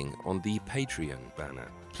clicking on the Patreon banner.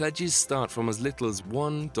 Pledges start from as little as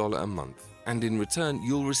 $1 a month, and in return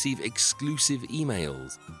you'll receive exclusive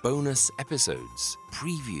emails, bonus episodes,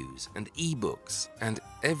 previews, and ebooks. And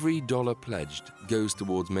every dollar pledged goes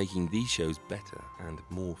towards making these shows better and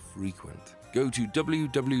more frequent. Go to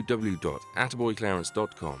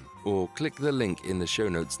www.attaboyclarence.com or click the link in the show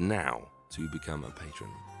notes now to become a patron.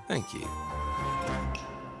 Thank you.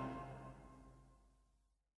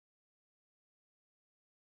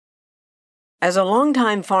 As a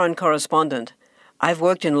long-time foreign correspondent, I've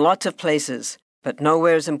worked in lots of places, but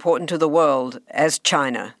nowhere as important to the world as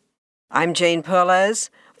China. I'm Jane Perlez,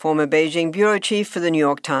 former Beijing bureau chief for the New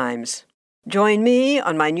York Times. Join me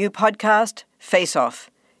on my new podcast, Face Off,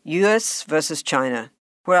 U.S. versus China,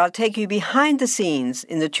 where I'll take you behind the scenes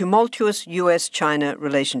in the tumultuous U.S.-China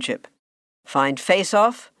relationship. Find Face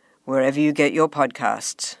Off wherever you get your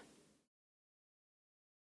podcasts.